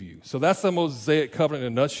he gave you. So that's the Mosaic covenant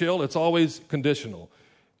in a nutshell. It's always conditional.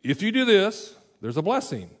 If you do this, there's a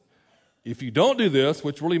blessing. If you don't do this,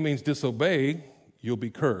 which really means disobey, you'll be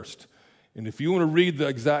cursed. And if you want to read the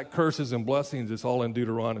exact curses and blessings, it's all in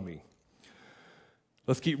Deuteronomy.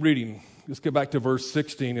 Let's keep reading. Let's get back to verse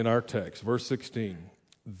 16 in our text. Verse 16.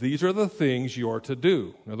 These are the things you are to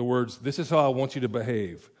do. In other words, this is how I want you to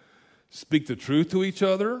behave. Speak the truth to each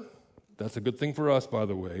other. That's a good thing for us, by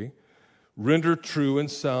the way. Render true and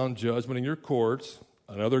sound judgment in your courts.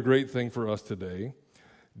 Another great thing for us today.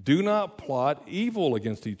 Do not plot evil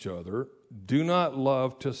against each other. Do not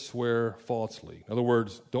love to swear falsely. In other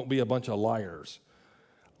words, don't be a bunch of liars.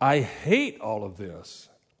 I hate all of this.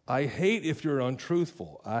 I hate if you're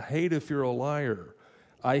untruthful. I hate if you're a liar.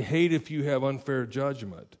 I hate if you have unfair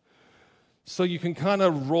judgment. So you can kind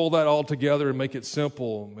of roll that all together and make it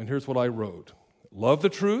simple. And here's what I wrote. Love the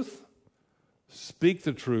truth. Speak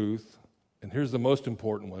the truth. And here's the most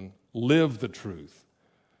important one. Live the truth.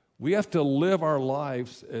 We have to live our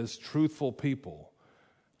lives as truthful people.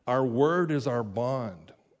 Our word is our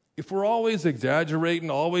bond. If we're always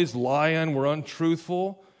exaggerating, always lying, we're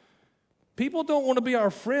untruthful, people don't want to be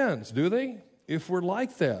our friends, do they? If we're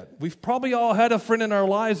like that. We've probably all had a friend in our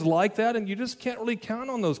lives like that, and you just can't really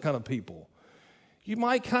count on those kind of people. You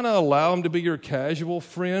might kind of allow them to be your casual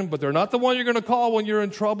friend, but they're not the one you're going to call when you're in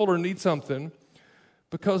trouble or need something,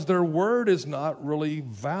 because their word is not really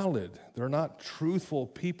valid. They're not truthful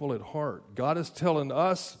people at heart. God is telling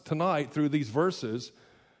us tonight through these verses,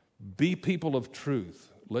 be people of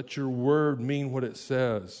truth. Let your word mean what it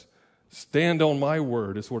says. Stand on my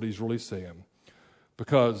word is what he's really saying.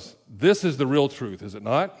 Because this is the real truth, is it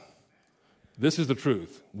not? This is the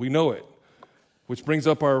truth. We know it. Which brings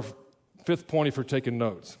up our fifth point if you're taking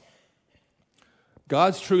notes.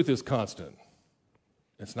 God's truth is constant.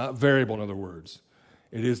 It's not variable, in other words.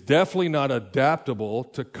 It is definitely not adaptable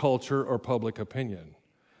to culture or public opinion.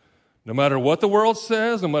 No matter what the world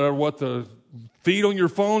says, no matter what the feed on your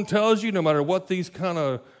phone tells you, no matter what these kind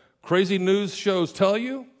of crazy news shows tell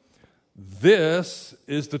you, this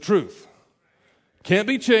is the truth. Can't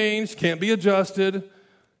be changed, can't be adjusted.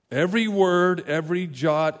 Every word, every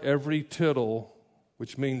jot, every tittle,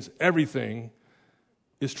 which means everything,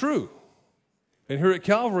 is true. And here at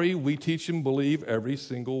Calvary, we teach and believe every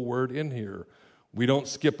single word in here. We don't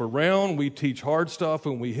skip around. We teach hard stuff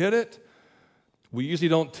when we hit it. We usually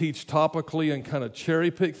don't teach topically and kind of cherry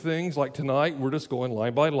pick things like tonight. We're just going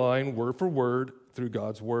line by line, word for word, through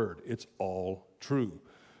God's word. It's all true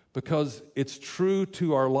because it's true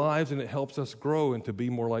to our lives and it helps us grow and to be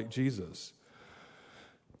more like Jesus.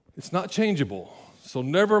 It's not changeable. So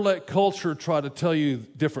never let culture try to tell you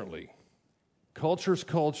differently. Culture's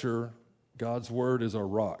culture. God's word is our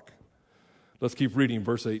rock. Let's keep reading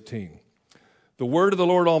verse 18. The word of the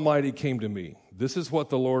Lord Almighty came to me. This is what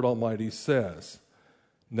the Lord Almighty says.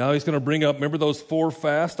 Now he's going to bring up, remember those 4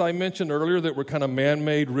 fasts I mentioned earlier that were kind of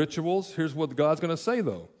man-made rituals? Here's what God's going to say,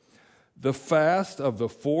 though. The fast of the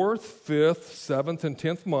 4th, 5th, 7th, and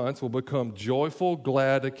 10th months will become joyful,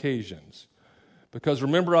 glad occasions. Because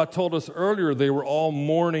remember, I told us earlier they were all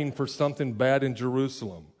mourning for something bad in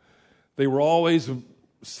Jerusalem. They were always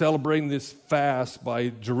celebrating this fast by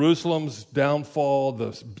Jerusalem's downfall.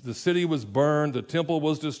 The city was burned, the temple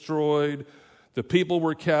was destroyed, the people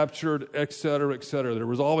were captured, etc., etc. There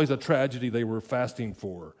was always a tragedy they were fasting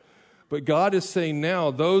for. But God is saying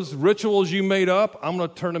now, those rituals you made up, I'm going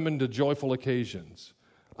to turn them into joyful occasions.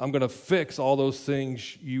 I'm going to fix all those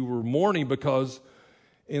things you were mourning because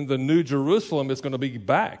in the new Jerusalem, it's going to be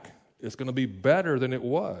back. It's going to be better than it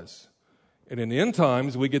was. And in the end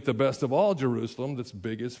times, we get the best of all Jerusalem that's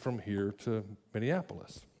biggest from here to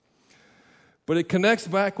Minneapolis. But it connects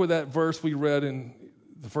back with that verse we read in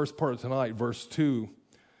the first part of tonight, verse 2.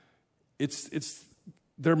 It's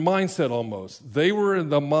their mindset almost. They were in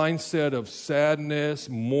the mindset of sadness,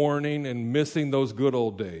 mourning, and missing those good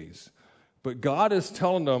old days. But God is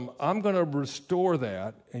telling them, I'm going to restore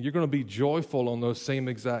that, and you're going to be joyful on those same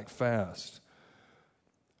exact fasts.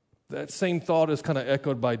 That same thought is kind of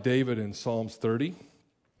echoed by David in Psalms 30.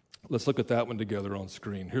 Let's look at that one together on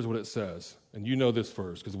screen. Here's what it says. And you know this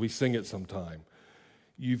verse because we sing it sometime.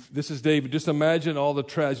 This is David. Just imagine all the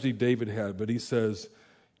tragedy David had. But he says,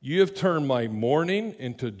 you have turned my mourning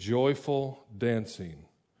into joyful dancing.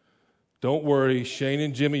 Don't worry, Shane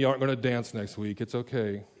and Jimmy aren't going to dance next week. It's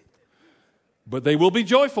okay. But they will be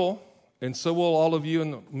joyful. And so will all of you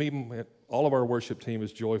and me. All of our worship team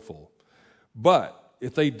is joyful. But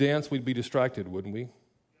if they dance, we'd be distracted, wouldn't we?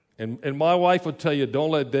 And my wife would tell you,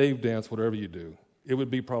 don't let Dave dance whatever you do. It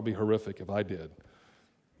would be probably horrific if I did.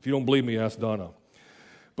 If you don't believe me, ask Donna.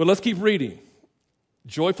 But let's keep reading.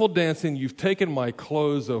 Joyful dancing, you've taken my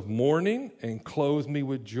clothes of mourning and clothed me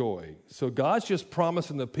with joy. So God's just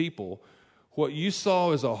promising the people, what you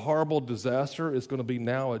saw as a horrible disaster is going to be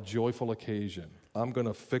now a joyful occasion. I'm going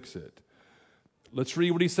to fix it. Let's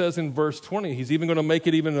read what he says in verse 20. He's even going to make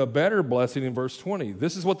it even a better blessing in verse 20.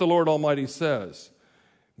 This is what the Lord Almighty says.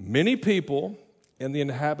 Many people and the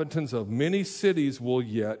inhabitants of many cities will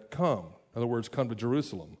yet come. In other words, come to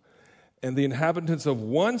Jerusalem. And the inhabitants of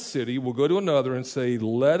one city will go to another and say,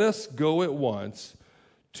 let us go at once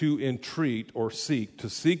to entreat or seek, to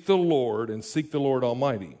seek the Lord and seek the Lord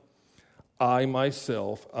Almighty. I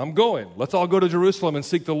myself, I'm going. Let's all go to Jerusalem and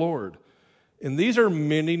seek the Lord. And these are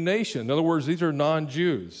many nations. In other words, these are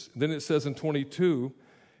non-Jews. Then it says in 22,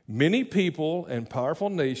 many people and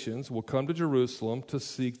powerful nations will come to Jerusalem to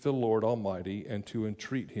seek the Lord Almighty and to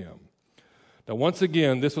entreat him. Now, once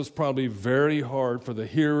again, this was probably very hard for the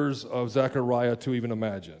hearers of Zechariah to even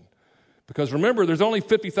imagine. Because remember, there's only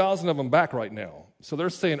 50,000 of them back right now. So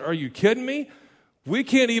they're saying, are you kidding me? We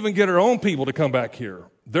can't even get our own people to come back here.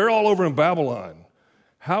 They're all over in Babylon.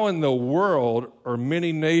 How in the world are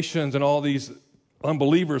many nations and all these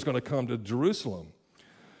unbelievers going to come to Jerusalem?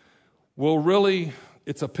 Well, really,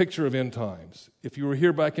 it's a picture of end times. If you were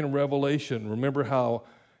here back in Revelation, remember how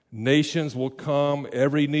Nations will come,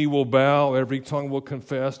 every knee will bow, every tongue will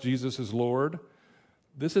confess Jesus is Lord.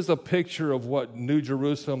 This is a picture of what New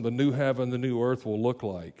Jerusalem, the new heaven, the new earth will look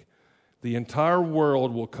like. The entire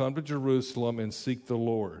world will come to Jerusalem and seek the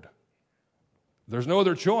Lord. There's no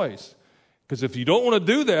other choice. Because if you don't want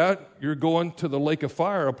to do that, you're going to the lake of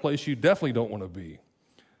fire, a place you definitely don't want to be.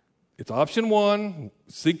 It's option 1,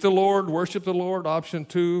 seek the Lord, worship the Lord. Option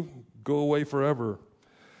 2, go away forever.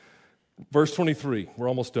 Verse 23, we're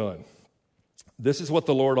almost done. This is what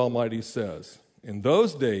the Lord Almighty says. In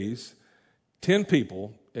those days, 10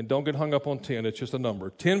 people, and don't get hung up on 10, it's just a number.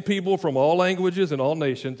 10 people from all languages and all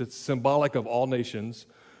nations, it's symbolic of all nations,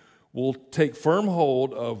 will take firm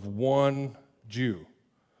hold of one Jew.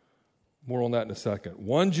 More on that in a second.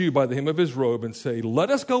 One Jew by the hem of his robe and say,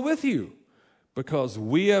 let us go with you, because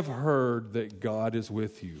we have heard that God is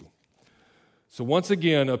with you. So once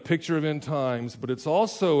again, a picture of end times, but it's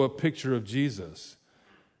also a picture of Jesus.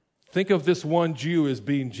 Think of this one Jew as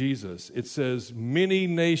being Jesus. It says many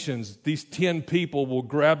nations, these 10 people will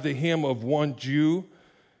grab the hem of one Jew.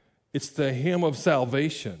 It's the hem of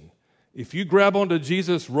salvation. If you grab onto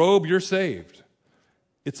Jesus' robe, you're saved.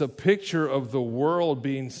 It's a picture of the world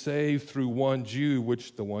being saved through one Jew,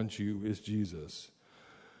 which the one Jew is Jesus.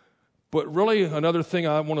 But really, another thing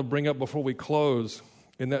I want to bring up before we close,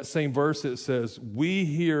 in that same verse it says, we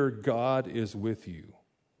hear God is with you.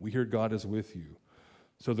 We hear God is with you.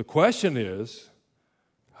 So the question is,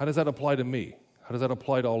 how does that apply to me? How does that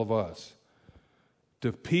apply to all of us?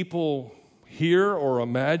 Do people hear or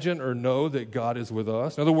imagine or know that God is with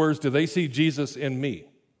us? In other words, do they see Jesus in me,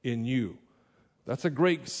 in you? That's a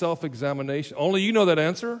great self-examination. Only you know that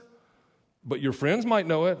answer, but your friends might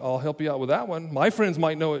know it. I'll help you out with that one. My friends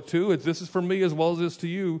might know it too. This is for me as well as it is to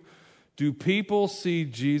you. Do people see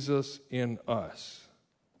Jesus in us?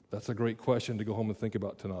 That's a great question to go home and think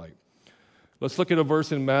about tonight. Let's look at a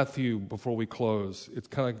verse in Matthew before we close. It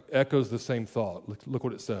kind of echoes the same thought. Look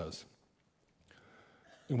what it says.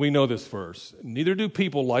 And we know this verse. Neither do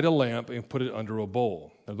people light a lamp and put it under a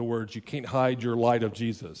bowl. In other words, you can't hide your light of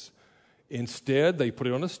Jesus. Instead, they put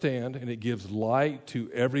it on a stand, and it gives light to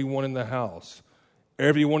everyone in the house,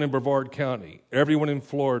 everyone in Brevard County, everyone in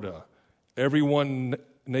Florida, everyone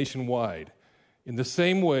nationwide. In the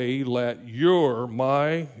same way, let your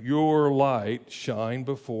light shine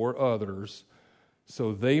before others,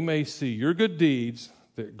 so they may see your good deeds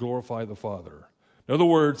that glorify the Father. In other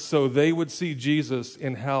words, so they would see Jesus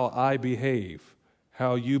in how I behave,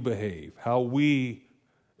 how you behave, how we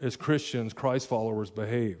as Christians, Christ followers,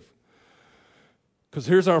 behave. Because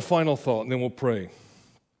here's our final thought, and then we'll pray.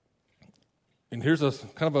 And here's a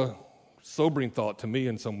kind of a sobering thought to me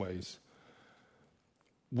in some ways.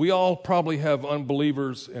 We all probably have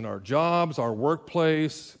unbelievers in our jobs, our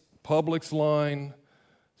workplace, Publix line.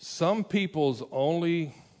 Some people's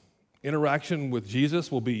only interaction with Jesus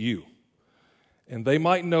will be you. And they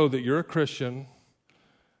might know that you're a Christian.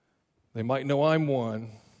 They might know I'm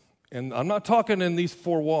one. And I'm not talking in these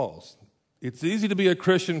 4 walls. It's easy to be a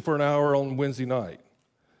Christian for an hour on Wednesday night.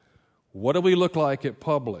 What do we look like at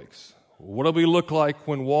Publix? What do we look like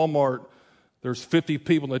when Walmart, there's 50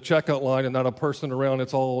 people in the checkout line and not a person around?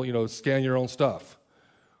 It's all, scan your own stuff.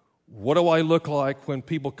 What do I look like when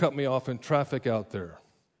people cut me off in traffic out there?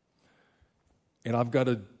 And I've got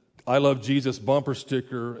a I Love Jesus bumper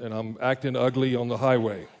sticker and I'm acting ugly on the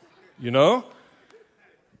highway.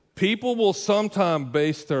 People will sometimes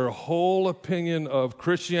base their whole opinion of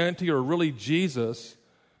Christianity or really Jesus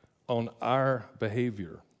on our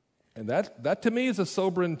behavior. And that to me is a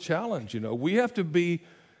sobering challenge. We have to be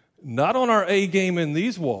not on our A game in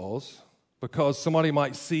these walls because somebody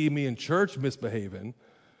might see me in church misbehaving.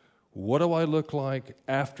 What do I look like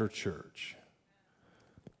after church?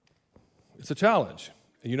 It's a challenge.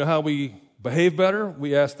 And you know how we behave better?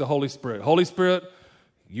 We ask the Holy Spirit. Holy Spirit,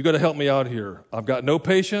 you got to help me out here. I've got no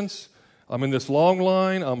patience. I'm in this long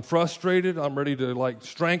line. I'm frustrated. I'm ready to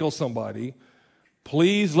strangle somebody.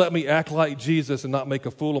 Please let me act like Jesus and not make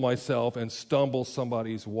a fool of myself and stumble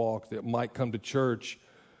somebody's walk that might come to church,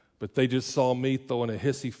 but they just saw me throwing a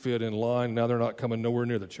hissy fit in line. Now they're not coming nowhere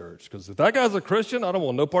near the church. Because if that guy's a Christian, I don't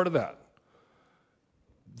want no part of that.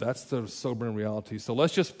 That's the sobering reality. So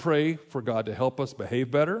let's just pray for God to help us behave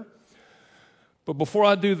better. But before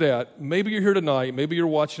I do that, maybe you're here tonight, maybe you're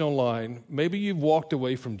watching online, maybe you've walked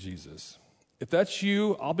away from Jesus. If that's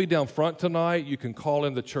you, I'll be down front tonight. You can call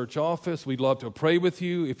in the church office. We'd love to pray with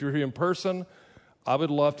you. If you're here in person, I would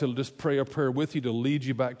love to just pray a prayer with you to lead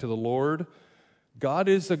you back to the Lord. God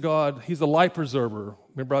is a God. He's a life preserver.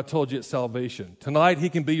 Remember I told you it's salvation. Tonight, He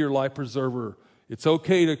can be your life preserver. It's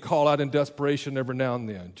okay to call out in desperation every now and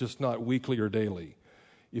then, just not weekly or daily.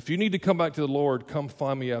 If you need to come back to the Lord, come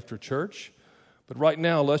find me after church. But right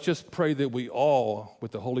now, let's just pray that we all,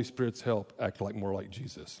 with the Holy Spirit's help, act more like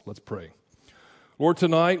Jesus. Let's pray. Lord,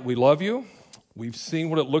 tonight, we love you. We've seen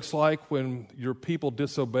what it looks like when your people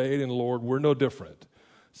disobeyed, and Lord, we're no different.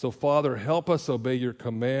 So, Father, help us obey your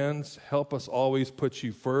commands. Help us always put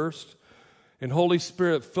you first. And Holy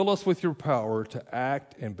Spirit, fill us with your power to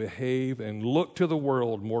act and behave and look to the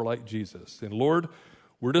world more like Jesus. And Lord,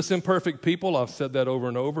 we're just imperfect people. I've said that over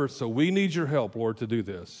and over. So we need your help, Lord, to do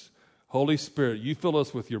this. Holy Spirit, you fill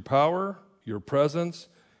us with your power, your presence.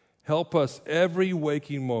 Help us every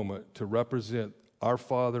waking moment to represent our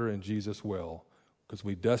Father and Jesus well, because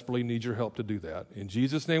we desperately need your help to do that. In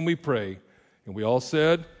Jesus' name we pray. And we all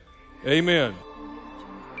said, amen.